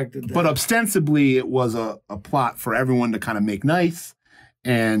suspected that. But ostensibly it was a plot for everyone to kind of make nice.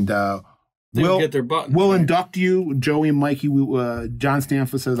 And we'll get their buttons. We'll induct you, Joey and Mikey. John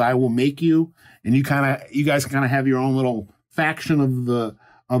Stanfa says, "I will make you," and you guys kind of have your own little faction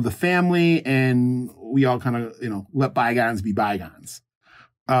of the family, and we all kind of let bygones be bygones.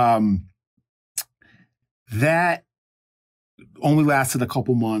 That only lasted a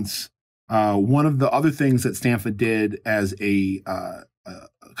couple months. One of the other things that Stanfa did as a kind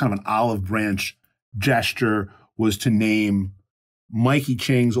of an olive branch gesture was to name Mikey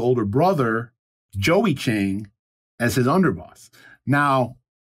Chang's older brother, Joey Chang, as his underboss. Now,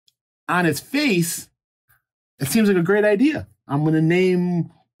 on its face, it seems like a great idea. I'm going to name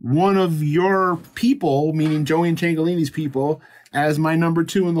one of your people, meaning Joey and Ciancaglini's people, as my number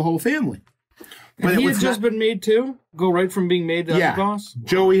 2 in the whole family. But he had just been made too? Go right from being made to underboss?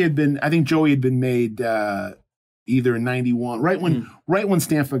 I think Joey had been made either in 91, right when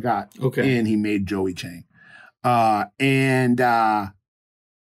Stanfa got in, he made Joey Chang.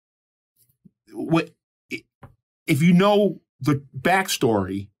 If you know the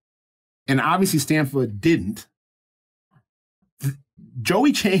backstory, and obviously Stanfa didn't,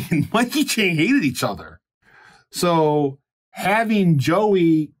 Joey Chang and Mikey Chang hated each other. So having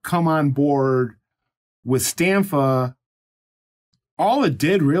Joey come on board with Stanfa, all it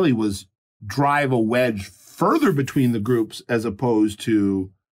did really was drive a wedge further between the groups as opposed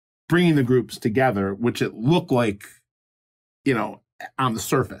to bringing the groups together, which it looked like you know, on the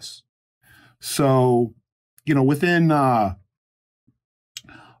surface. So, you know, within a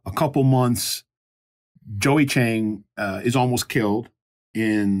couple months, Joey Chang is almost killed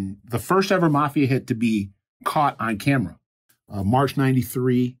in the first ever mafia hit to be caught on camera. March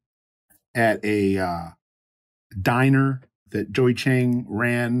 93 at a diner that Joey Chang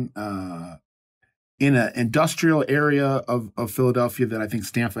ran in an industrial area of Philadelphia that I think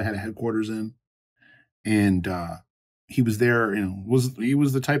Stanfa had a headquarters in. And he was there, you know, he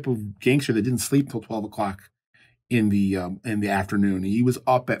was the type of gangster that didn't sleep till 12 o'clock in the afternoon. He was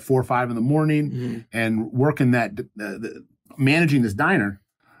up at 4 or 5 in the morning and working managing this diner.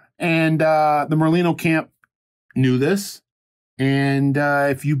 And the Merlino camp knew this. And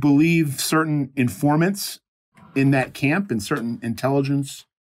if you believe certain informants in that camp and certain intelligence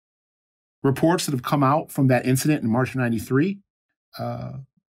reports that have come out from that incident in March of 93,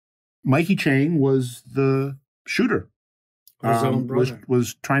 Mikey Chang was the shooter. His own brother.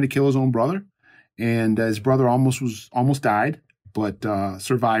 Was trying to kill his own brother. And his brother almost died, but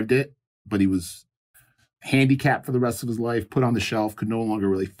survived it. But he was handicapped for the rest of his life, put on the shelf, could no longer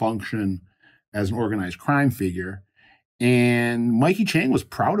really function as an organized crime figure. And Mikey Chang was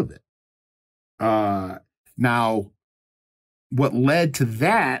proud of it. Now, what led to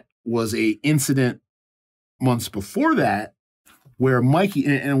that was a incident months before that where Mikey,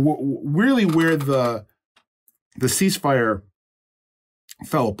 and really where the ceasefire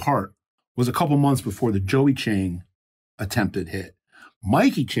fell apart was a couple months before the Joey Chang attempted hit.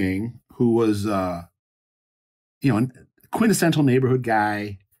 Mikey Chang, who was, you know, quintessential neighborhood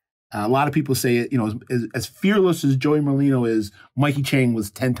guy. A lot of people say, you know, as fearless as Joey Merlino is, Mikey Chang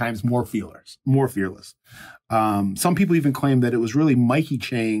was 10 times more fearless. Some people even claim that it was really Mikey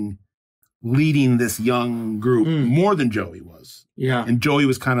Chang leading this young group more than Joey was. Yeah. And Joey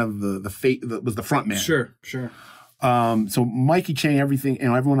was kind of was the front man. Sure. So Mikey Chang, everything, you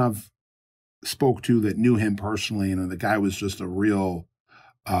know, everyone I've spoke to that knew him personally, you know, the guy was just a real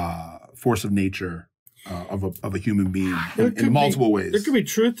force of nature. Of a human being in multiple ways. There could be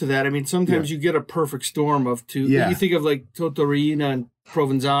truth to that. I mean, sometimes you get a perfect storm of two. Yeah. You think of like Totorina and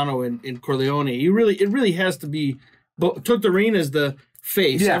Provenzano and Corleone. It really has to be. But Totorina is the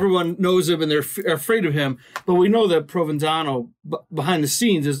face. Yeah. Everyone knows him and they're afraid of him. But we know that Provenzano behind the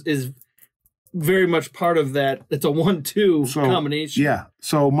scenes is very much part of that. It's a 1-2 combination. Yeah.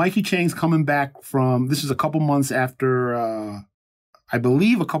 So Mikey Chang's coming back from. This is a couple months after. I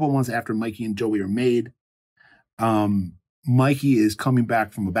believe a couple months after Mikey and Joey are made. Mikey is coming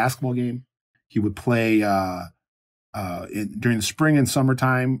back from a basketball game. He would play during the spring and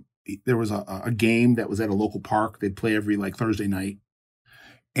summertime. There was a game that was at a local park. They'd play every Thursday night.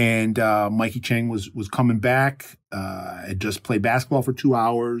 And Mikey Chang was coming back, had just played basketball for 2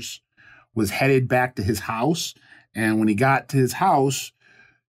 hours, was headed back to his house. And when he got to his house,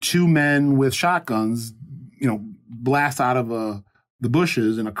 2 men with shotguns, you know, blast out of the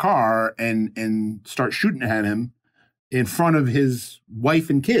bushes in a car and start shooting at him in front of his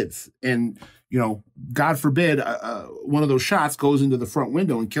wife and kids. And, you know, God forbid, one of those shots goes into the front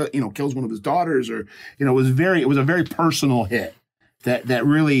window and kills one of his daughters, or, you know, it was a very personal hit that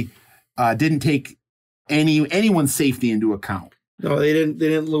really didn't take anyone's safety into account. No, they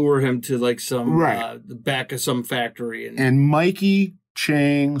didn't lure him to the back of some factory. And Mikey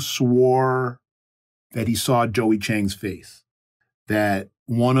Chang swore that he saw Joey Chang's face. That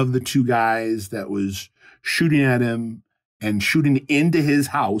one of the 2 guys that was shooting at him and shooting into his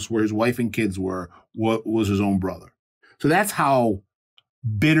house where his wife and kids were was his own brother. So that's how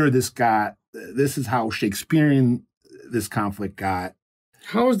bitter this got. This is how Shakespearean this conflict got.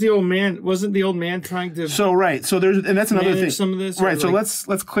 How was the old man? Wasn't the old man trying to? So right. So there's, and that's another thing. Some of this, right. So let's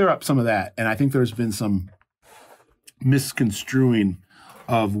clear up some of that. And I think there's been some misconstruing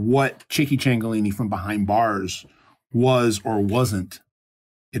of what Chicky Ciancaglini from behind bars was or wasn't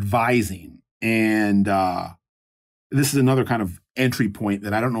advising. And this is another kind of entry point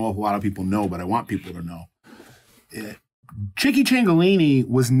that I don't know if a lot of people know, but I want people to know. Chicky Ciancaglini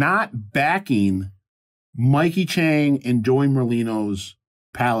was not backing Mikey Chang and Joey Merlino's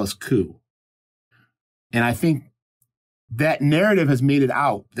palace coup. And I think that narrative has made it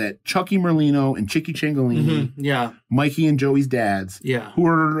out that Chucky Merlino and Chicky Ciancaglini, Mikey and Joey's dads, who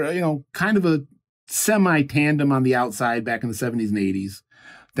were, you know, kind of a semi-tandem on the outside back in the 70s and 80s,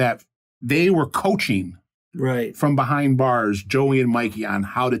 that they were coaching from behind bars Joey and Mikey on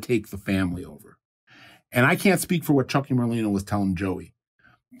how to take the family over. And I can't speak for what Chucky Merlino was telling Joey,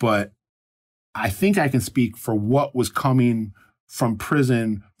 but I think I can speak for what was coming from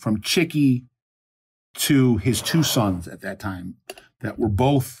prison from Chicky to his 2 sons at that time that were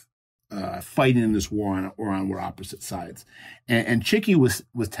both fighting in this war were opposite sides. And Chicky was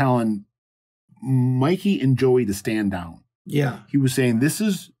telling Mikey and Joey to stand down. Yeah. He was saying,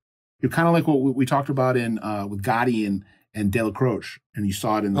 you're kind of like what we talked about in with Gotti and De La Croce, and you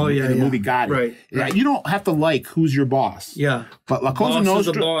saw it in the, movie Gotti. Right. Yeah, you don't have to like who's your boss. Yeah. But La Cosa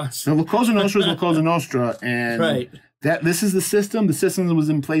Nostra, La Cosa Nostra is La Cosa Nostra, and this is the system. The system that was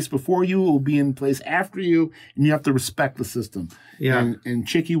in place before you will be in place after you, and you have to respect the system. Yeah. And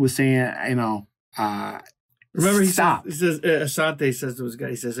Chicky was saying, remember, he stop. says, Asante says to his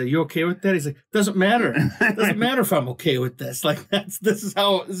guy, he says, "Are you okay with that?" He's like, "Doesn't matter. Doesn't matter if I'm okay with this. Like this is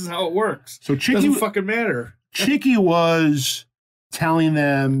how it works. So Chicky doesn't fucking matter." Chicky was telling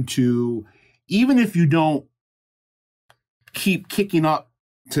them to, even if you don't keep kicking up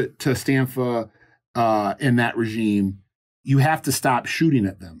to Stanfa in that regime, you have to stop shooting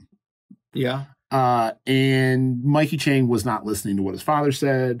at them. Yeah. And Mikey Chang was not listening to what his father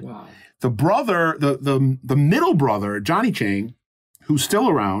said. Wow. The brother, the middle brother, Johnny Chang, who's still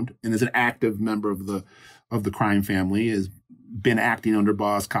around and is an active member of the crime family, has been acting under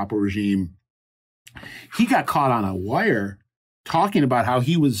Boss Capo regime. He got caught on a wire talking about how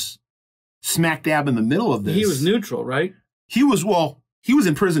he was smack dab in the middle of this. He was neutral, right? He was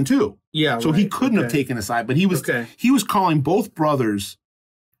in prison too. Yeah. So he couldn't have taken a side, but he was calling both brothers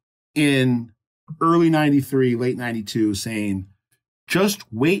in early 93, late 92, saying, just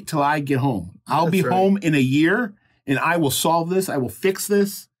wait till I get home. I'll be home in a year and I will solve this. I will fix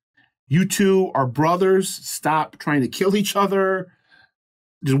this. You two are brothers. Stop trying to kill each other.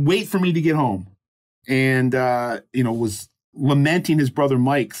 Just wait for me to get home. And, was lamenting his brother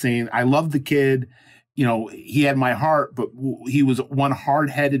Mike, saying, I love the kid. He had my heart, but he was one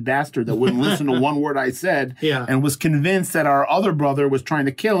hard-headed bastard that wouldn't listen to one word I said, and was convinced that our other brother was trying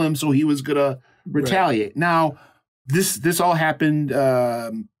to kill him, so he was going to retaliate. Right. Now, this all happened,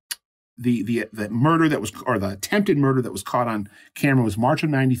 the murder that was, or the attempted murder that was caught on camera was March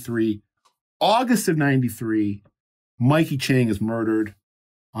of 93. August of 93, Mikey Chang is murdered,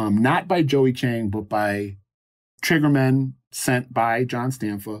 not by Joey Chang, but by triggermen sent by John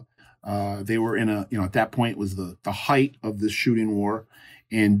Stanfa. They were in at that point was the height of this shooting war.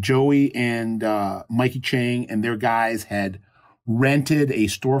 And Joey and Mikey Chang and their guys had rented a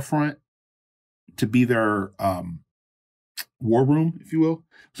storefront to be their war room, if you will.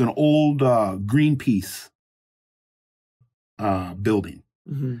 It was an old Greenpeace building.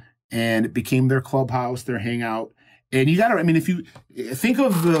 Mm-hmm. And it became their clubhouse, their hangout. And you got to, if you think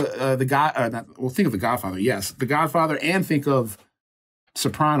of think of The Godfather, yes, The Godfather, and think of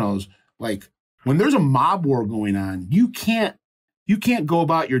Sopranos, like when there's a mob war going on, you can't go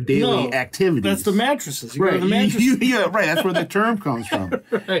about your daily activities. That's the mattresses. You right. Go to the mattresses. Right. That's where the term comes from.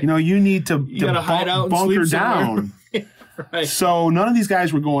 Right. You need to hide out bunker and sleep down. Right. So none of these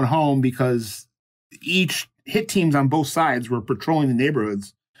guys were going home because each hit teams on both sides were patrolling the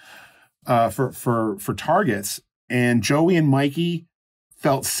neighborhoods for targets. And Joey and Mikey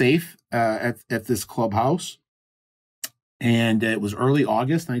felt safe at this clubhouse. And it was early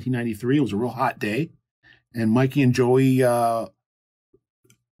August 1993. It was a real hot day. And Mikey and Joey,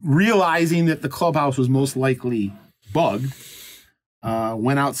 realizing that the clubhouse was most likely bugged,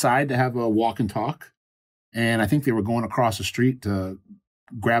 went outside to have a walk and talk. And I think they were going across the street to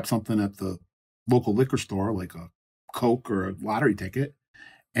grab something at the local liquor store, like a Coke or a lottery ticket.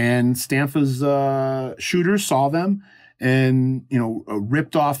 And Stanfa's shooters saw them and,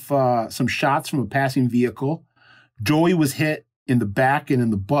 ripped off some shots from a passing vehicle. Joey was hit in the back and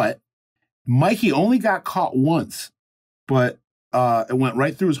in the butt. Mikey only got caught once, but it went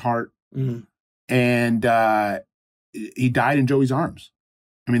right through his heart. Mm-hmm. And he died in Joey's arms.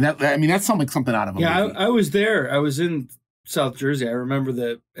 That's something out of a movie. I was there. I was in South Jersey. I remember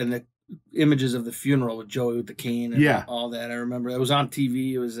the images of the funeral with Joey with the cane and all that. I remember it was on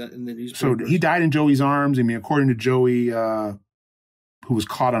TV. It was in the newspaper. So he died in Joey's arms. According to Joey, who was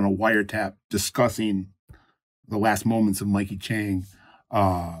caught on a wiretap discussing the last moments of Mikey Chang,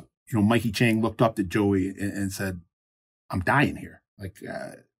 Mikey Chang looked up to Joey and said, I'm dying here. Like,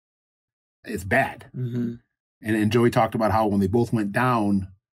 it's bad. Mm-hmm. And Joey talked about how when they both went down,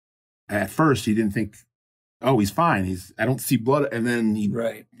 at first he didn't think, oh, he's fine. I don't see blood. And then he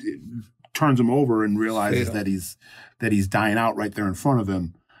turns him over and realizes that he's dying out right there in front of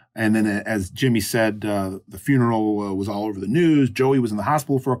him. And then, as Jimmy said, the funeral was all over the news. Joey was in the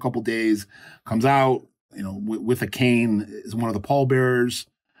hospital for a couple days, comes out, with a cane, is one of the pallbearers.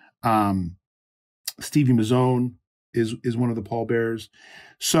 Stevie Mazzone is one of the pallbearers.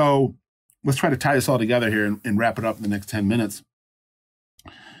 So let's try to tie this all together here and wrap it up in the next 10 minutes.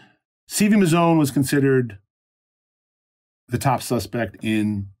 Stevie Mazzone was considered the top suspect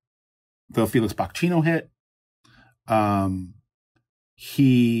in the Felix Bocchino hit.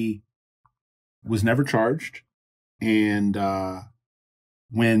 He was never charged. And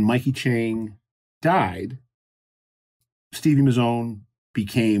when Mikey Chang died, Stevie Mazzone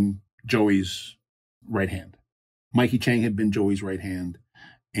became Joey's right hand. Mikey Chang had been Joey's right hand.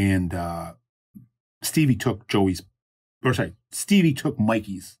 And Stevie took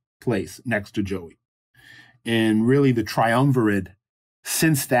Mikey's place next to Joey. And really the triumvirate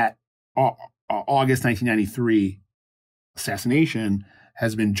since that August 1993 assassination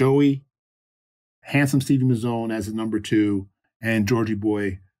has been Joey, handsome Stevie Mazzone as the number 2, and Georgie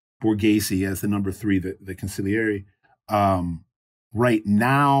Boy Borghese as the number 3, the consigliere. Right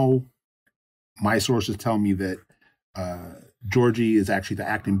now, my sources tell me that Georgie is actually the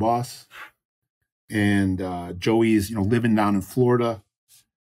acting boss, and Joey is, living down in Florida.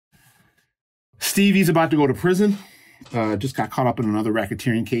 Stevie's about to go to prison. Just got caught up in another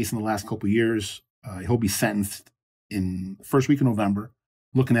racketeering case in the last couple of years. He'll be sentenced in the first week of November,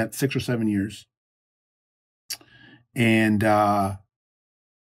 looking at 6 or 7 years. And,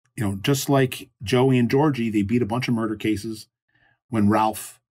 just like Joey and Georgie, they beat a bunch of murder cases when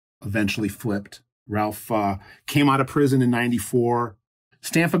Ralph eventually flipped. Ralph came out of prison in 94.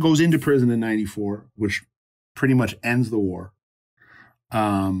 Stanfa goes into prison in 94, which pretty much ends the war.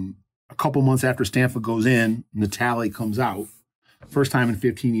 A couple months after Stanfa goes in, Natalie comes out. First time in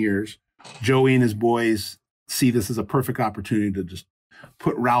 15 years. Joey and his boys see this as a perfect opportunity to just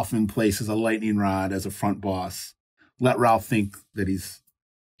put Ralph in place as a lightning rod, as a front boss. Let Ralph think that he's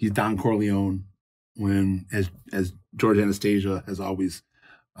Don Corleone, when, as George Anastasia has always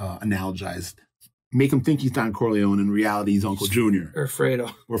analogized, make him think he's Don Corleone. In reality, he's Uncle Junior. Or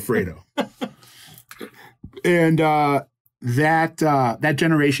Fredo. And that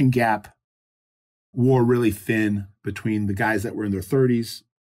generation gap wore really thin between the guys that were in their 30s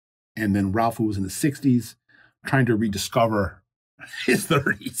and then Ralph, who was in the 60s, trying to rediscover his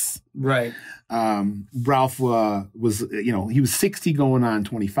 30s. Right. Ralph was, he was 60 going on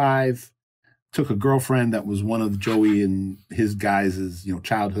 25, took a girlfriend that was one of Joey and his guys'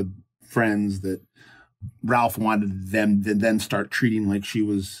 childhood friends that Ralph wanted them to then start treating like she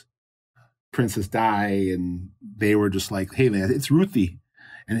was Princess Di, and they were just like, hey man, it's Ruthie.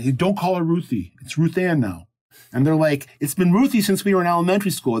 And he, don't call her Ruthie. It's Ruth Ann now. And they're like, it's been Ruthie since we were in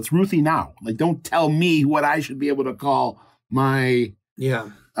elementary school. It's Ruthie now. Like, don't tell me what I should be able to call my,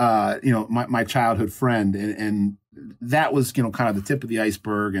 my childhood friend. And that was, kind of the tip of the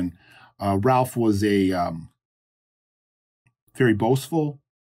iceberg. And Ralph was a very boastful,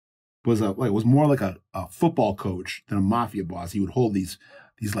 was more like a football coach than a mafia boss. He would hold these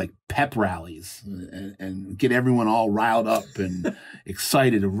like pep rallies and get everyone all riled up and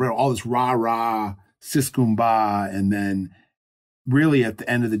excited, all this rah-rah, siskumba. And then really at the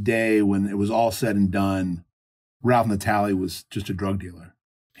end of the day, when it was all said and done, Ralph Natale was just a drug dealer.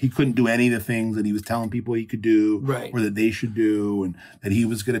 He couldn't do any of the things that he was telling people he could do, right, or that they should do, and that he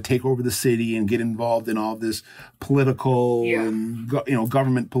was going to take over the city and get involved in all this political and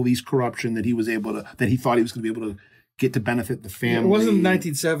government police corruption that he thought he was going to be able to get to benefit the family. It wasn't the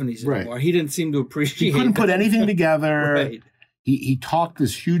 1970s anymore. Right. He didn't seem to appreciate it. He couldn't put anything together. Right. He talked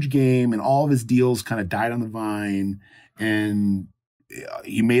this huge game, and all of his deals kind of died on the vine, and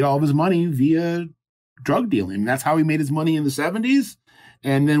he made all of his money via drug dealing. And that's how he made his money in the 70s.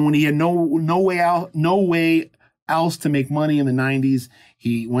 And then when he had no way else to make money in the 90s,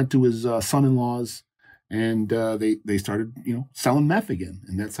 he went to his son-in-laws, and they started selling meth again.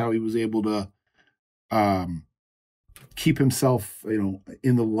 And that's how he was able to keep himself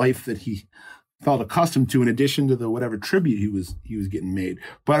in the life that he felt accustomed to, in addition to the whatever tribute he was getting made.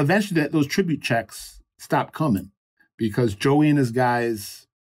 But eventually those tribute checks stopped coming, because Joey and his guys,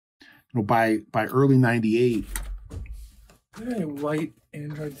 by early 98. Is there a white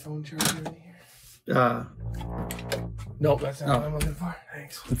Android phone charger in here? Nope, that's not what I'm looking for.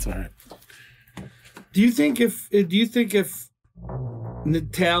 Thanks. That's all right. Do you think if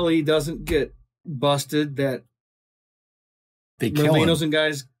Natale doesn't get busted, that they kill him? Merlinos and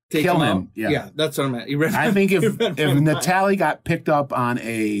guys take kill him him. out? Yeah, that's what I meant. I think if Natale got picked up on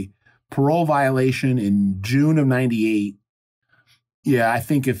a parole violation in June of 98, I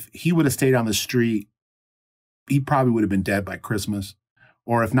think if he would have stayed on the street, he probably would have been dead by Christmas,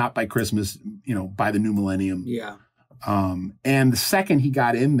 or if not by Christmas, by the new millennium. Yeah. And the second he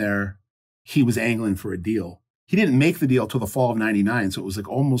got in there, he was angling for a deal. He didn't make the deal till the fall of 99, so it was like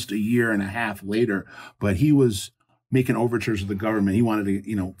almost a year and a half later, but he was making overtures to the government. He wanted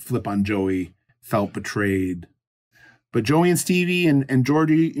to, flip on Joey, felt betrayed. But Joey and Stevie and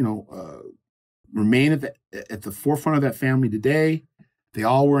Georgie, remain at the forefront of that family today. They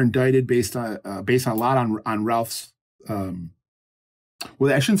all were indicted based on a lot on Ralph's.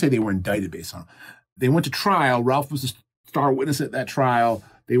 Well, I shouldn't say they were indicted based on. They went to trial. Ralph was the star witness at that trial.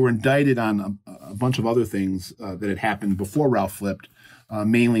 They were indicted on a bunch of other things that had happened before Ralph flipped,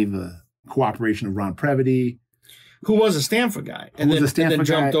 mainly the cooperation of Ron Previty, who was a Stanfa guy, and then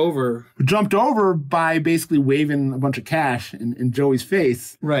jumped over. Who jumped over by basically waving a bunch of cash in Joey's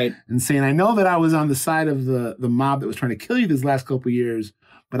face, right, and saying, "I know that I was on the side of the mob that was trying to kill you these last couple of years,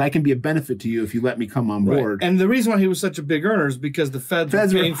 but I can be a benefit to you if you let me come on board." Right. And the reason why he was such a big earner is because the feds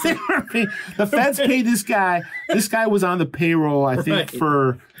were paying the feds paid this guy. This guy was on the payroll, I think,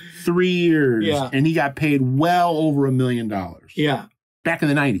 for 3 years, and he got paid well over $1 million. Yeah. Back in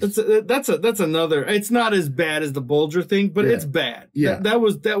the 90s. That's another. It's not as bad as the Bulger thing, but it's bad. Yeah. That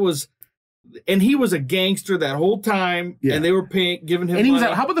was, and he was a gangster that whole time, and they were giving him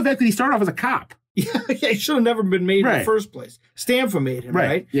money. How about the fact that he started off as a cop? Yeah, he should have never been made in the first place. Stanfa made him,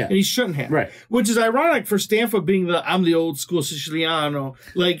 right? Yeah. And he shouldn't have. Right. Which is ironic for Stanfa being I'm the old school Siciliano.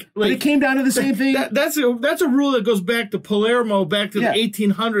 But it came down to the same thing. That's a rule that goes back to Palermo, back to the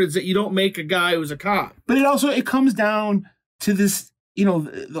 1800s, that you don't make a guy who's a cop. But it comes down to this,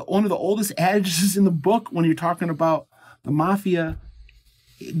 one of the oldest adages in the book when you're talking about the mafia.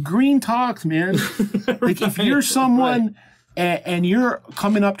 Green talks, man. Like if you're someone and you're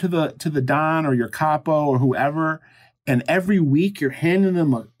coming up to the Don or your capo or whoever, and every week you're handing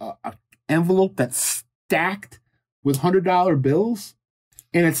them a envelope that's stacked with $100 bills,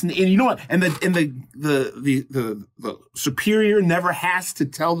 and you know what? And the superior never has to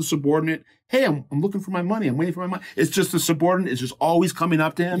tell the subordinate, "Hey, I'm looking for my money. I'm waiting for my money." It's just the subordinate is just always coming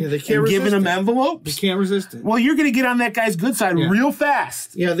up to him and giving him envelopes. They can't resist it. Well, you're going to get on that guy's good side real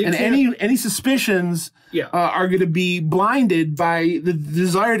fast. Yeah, and any suspicions are going to be blinded by the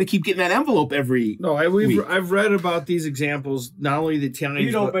desire to keep getting that envelope every week. I've read about these examples. Not only the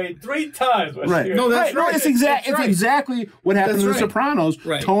Italians, you obeyed 3 times. Right? No, that's right. No, it's exactly what happened in The Sopranos.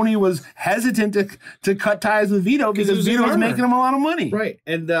 Right. Tony was hesitant to cut ties with Vito because Vito was making him a lot of money. Right,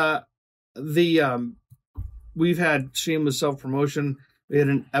 and we've had shameless self-promotion. We had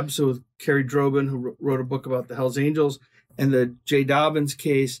an episode with Kerry Drobin, who wrote a book about the Hells Angels and the J. Dobbins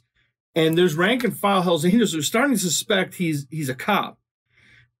case. And there's rank and file Hells Angels who are starting to suspect he's a cop.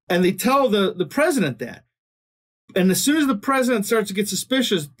 And they tell the president that. And as soon as the president starts to get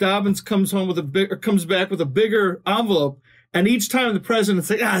suspicious, Dobbins comes back with a bigger envelope. And each time the president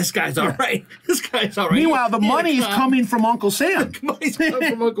says, "This guy's all right. This guy's all right." Meanwhile, the money is coming from Uncle Sam. The money's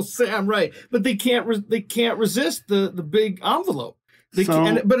coming from Uncle Sam, right? But they can't resist the big envelope.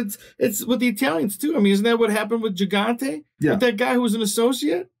 But it's with the Italians too. I mean, isn't that what happened with Gigante? Yeah. With that guy who was an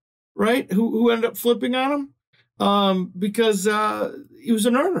associate, right? Who ended up flipping on him because he was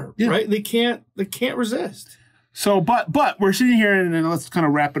an earner, right? They can't resist. So, but we're sitting here and let's kind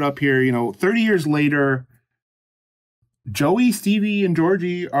of wrap it up here. 30 years later, Joey, Stevie, and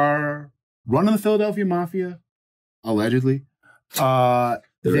Georgie are running the Philadelphia Mafia, allegedly. There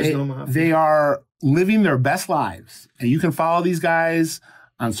is no mafia. They are living their best lives, and you can follow these guys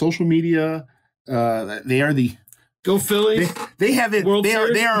on social media. They are the Go Phillies. They have it.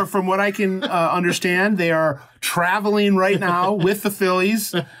 They are, from what I can understand, they are traveling right now with the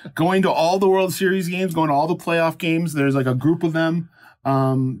Phillies, going to all the World Series games, going to all the playoff games. There's like a group of them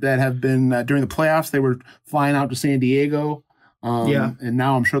that have been during the playoffs. They were flying out to San Diego, and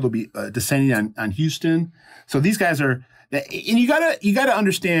now I'm sure they'll be descending on Houston. So these guys are, and you gotta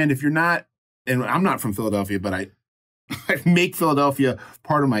understand, if you're not, and I'm not from Philadelphia, but I make Philadelphia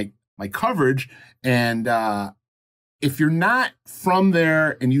part of my coverage, and if you're not from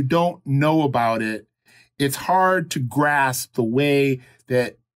there and you don't know about it, it's hard to grasp the way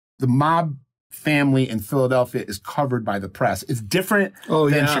that the mob family in Philadelphia is covered by the press. It's different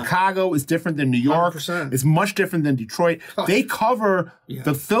than Chicago. It's different than New York. 100%. It's much different than Detroit. They cover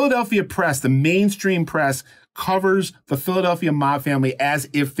the Philadelphia press, the mainstream press covers the Philadelphia mob family as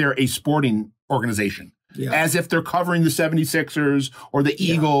if they're a sporting organization. Yeah. As if they're covering the 76ers or the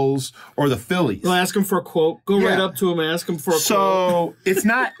Eagles or the Phillies. Well, ask them for a quote. Go right up to them and ask them for a quote. So it's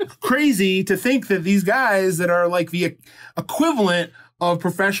not crazy to think that these guys that are like the equivalent of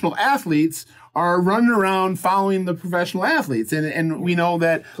professional athletes are running around following the professional athletes. And we know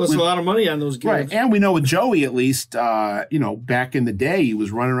that... Plus a lot of money on those games. Right. And we know with Joey, at least, back in the day, he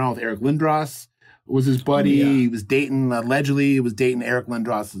was running around with Eric Lindros. Was his buddy. He was dating, allegedly, he was dating Eric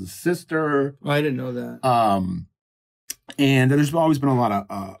Lindros' sister. Oh, I didn't know that. And there's always been a lot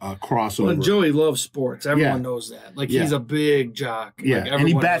of crossover. Well, Joey loves sports. Everyone knows that. Like, he's a big jock. Yeah, like, and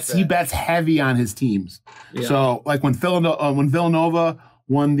he bets heavy on his teams. Yeah. So, like, when Villanova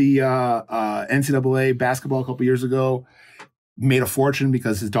won the NCAA basketball a couple years ago, made a fortune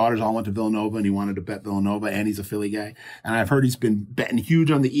because his daughters all went to Villanova and he wanted to bet Villanova, and he's a Philly guy. And I've heard he's been betting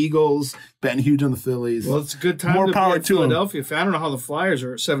huge on the Eagles, betting huge on the Phillies. Well, it's a good time to be in Philadelphia. I don't know how the Flyers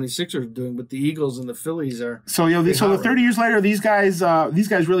or 76ers are doing, but the Eagles and the Phillies are. So, so 30 years later, these guys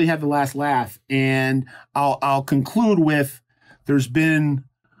really had the last laugh. And I'll conclude with there's been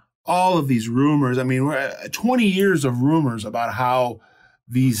all of these rumors. I mean, 20 years of rumors about how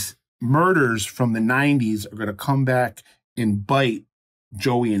these murders from the 90s are going to come back and bite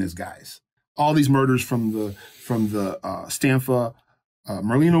Joey and his guys. All these murders from the Stanfa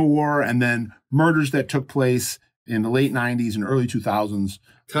Merlino War, and then murders that took place in the late 90s and early 2000s.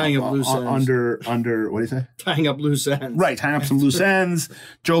 Tying up loose ends. Under what do you say? Tying up loose ends. Right, tying up some loose ends.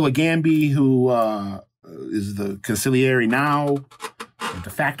 Joe Legambi, who is the consigliere now, de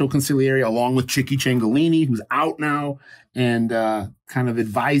facto consigliere, along with Chicky Ciangalini, who's out now and kind of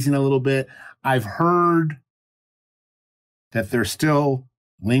advising a little bit. I've heard that there's still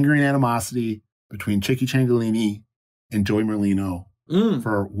lingering animosity between Chicky Ciangalini and Joey Merlino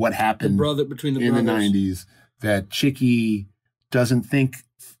for what happened between the in brothers. the 90s. That Chicky doesn't think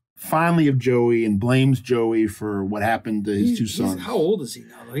fondly of Joey and blames Joey for what happened to his two sons. How old is he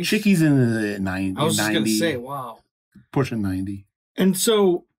now? Though? Chicky's in the 90s. I was just going to say, wow. Pushing 90. And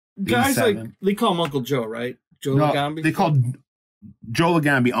so guys 87. like, they call him Uncle Joe, right? Joe Legambi? They called Joe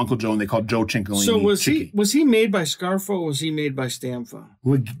Legambi Uncle Joe, and they called Joe Ciangalini So Chicky. was he made by Scarfo or was he made by Stanfa?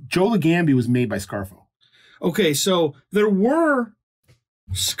 Joe Legambi was made by Scarfo. Okay, so there were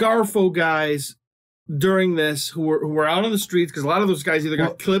Scarfo guys during this who were out on the streets, because a lot of those guys either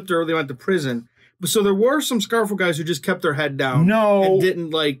got clipped or they went to prison. But so there were some Scarfo guys who just kept their head down. No. And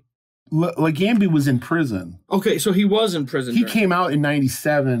didn't like... Legambi was in prison. Okay, so he was in prison. He came out in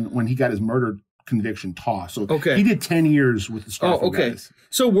 97 when he got his murder conviction tossed. So he did 10 years with the Scarfo guys.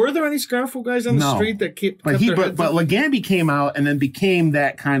 So were there any Scarfo guys on the street that kept but their heads but up? Legambi came out and then became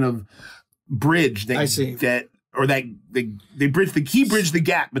that kind of bridge that he bridged the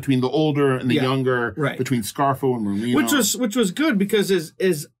gap between the older and the younger, between Scarfo and Merlino. Which was good, because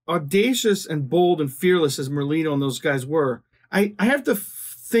as audacious and bold and fearless as Merlino and those guys were, I have to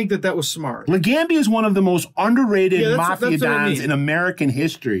think that was smart. Legambi is one of the most underrated mafia dons in American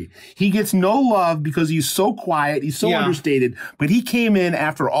history. He gets no love because he's so quiet, he's so understated, but he came in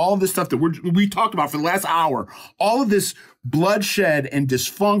after all of this stuff that we talked about for the last hour, all of this bloodshed and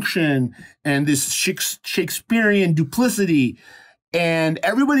dysfunction and this Shakespearean duplicity, and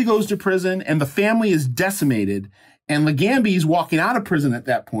everybody goes to prison and the family is decimated, and Legambi is walking out of prison at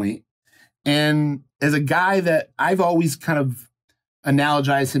that point. And as a guy that I've always kind of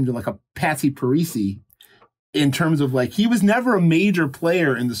analogize him to like a Patsy Parisi in terms of like, he was never a major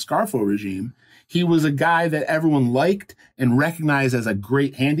player in the Scarfo regime. He was a guy that everyone liked and recognized as a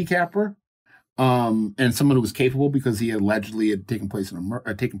great handicapper, and someone who was capable because he allegedly had taken part in a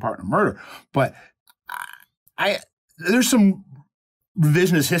murder. But there's some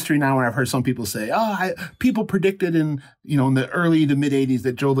revisionist history now where I've heard some people say, people predicted in the early to mid 80s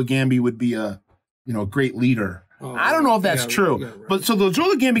that Joe Legambi would be a great leader. I don't know if that's true. Right. But so the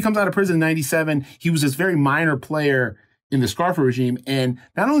Joe Legambi comes out of prison in 97. He was this very minor player in the Scarfo regime. And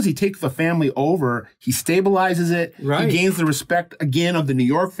not only does he take the family over, he stabilizes it. Right. He gains the respect again of the New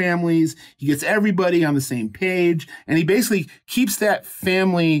York families. He gets everybody on the same page. And he basically keeps that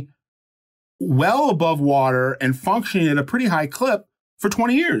family well above water and functioning at a pretty high clip for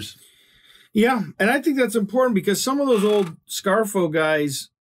 20 years. Yeah. And I think that's important because some of those old Scarfo guys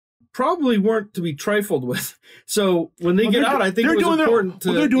probably weren't to be trifled with. So when they get out, I think it was important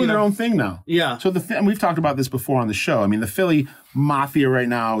they're doing their own thing now. Yeah. So and we've talked about this before on the show. I mean, the Philly mafia right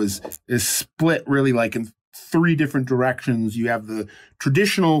now is split really like in three different directions. You have the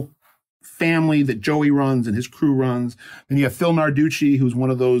traditional family that Joey runs and his crew runs. Then you have Phil Narducci, who's one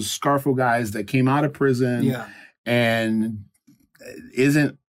of those Scarfo guys that came out of prison and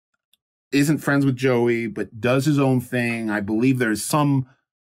isn't friends with Joey, but does his own thing. I believe there's some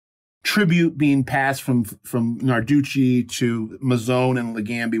tribute being passed from Narducci to Mazzone and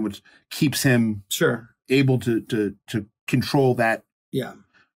Legambi, which keeps him able to control that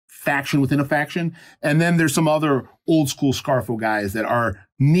faction within a faction. And then there's some other old school Scarfo guys that are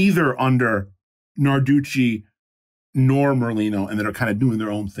neither under Narducci nor Merlino, and that are kind of doing their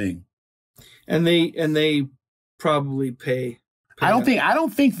own thing. And they probably pay. I don't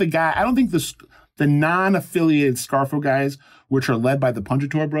think the non-affiliated Scarfo guys, which are led by the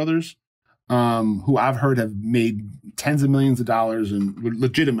Punjator brothers, who I've heard have made tens of millions of dollars and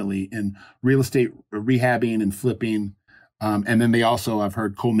legitimately in real estate rehabbing and flipping. And then they also, I've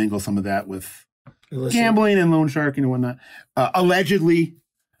heard, commingle some of that with gambling and loan sharking and whatnot. Allegedly,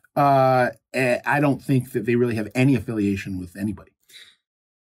 I don't think that they really have any affiliation with anybody.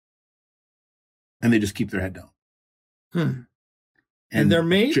 And they just keep their head down. And they're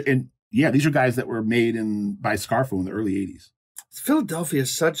made? And yeah, these are guys that were made by Scarfo in the early 80s. Philadelphia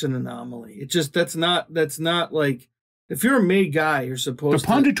is such an anomaly. It just, that's not like, if you're a made guy, you're supposed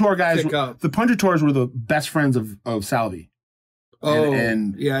to Punjator guys, pick up. The Punjators were the best friends of Salvi.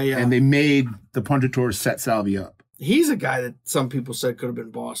 And they made the Punjators set Salvi up. He's a guy that some people said could have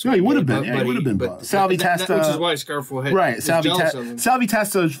been boss. No, he would have been. He would have been boss. Salvi Testa, which is why Scarfo had right. Salvi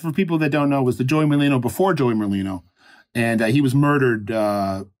Testa, for people that don't know, was the Joey Merlino before Joey Merlino, and he was murdered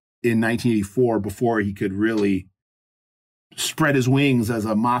in 1984 before he could really spread his wings as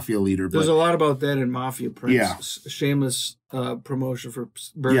a mafia leader. There's a lot about that in Mafia Prince. Yeah. Shameless promotion for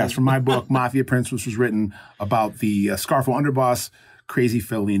Bernie. Yes, from my book, Mafia Prince, which was written about the Scarfo underboss, Crazy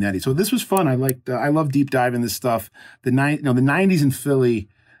Phil Leonetti. So this was fun. I love deep diving this stuff. The 90s in Philly,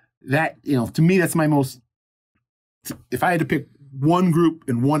 that, to me, that's my most, if I had to pick one group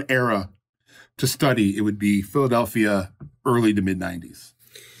in one era to study, it would be Philadelphia early to mid 90s.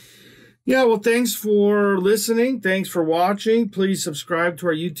 Yeah, well, thanks for listening. Thanks for watching. Please subscribe to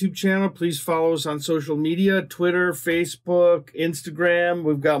our YouTube channel. Please follow us on social media, Twitter, Facebook, Instagram.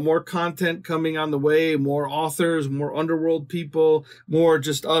 We've got more content coming on the way, more authors, more underworld people, more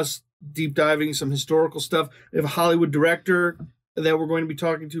just us deep diving some historical stuff. We have a Hollywood director that we're going to be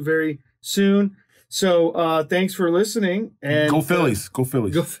talking to very soon. So thanks for listening. And Go Phillies. Go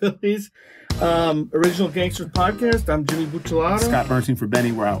Phillies. Go Phillies. Original Gangsters Podcast. I'm Jimmy Buccellato. Scott Burnstein for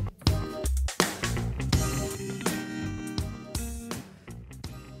Benny. We're out.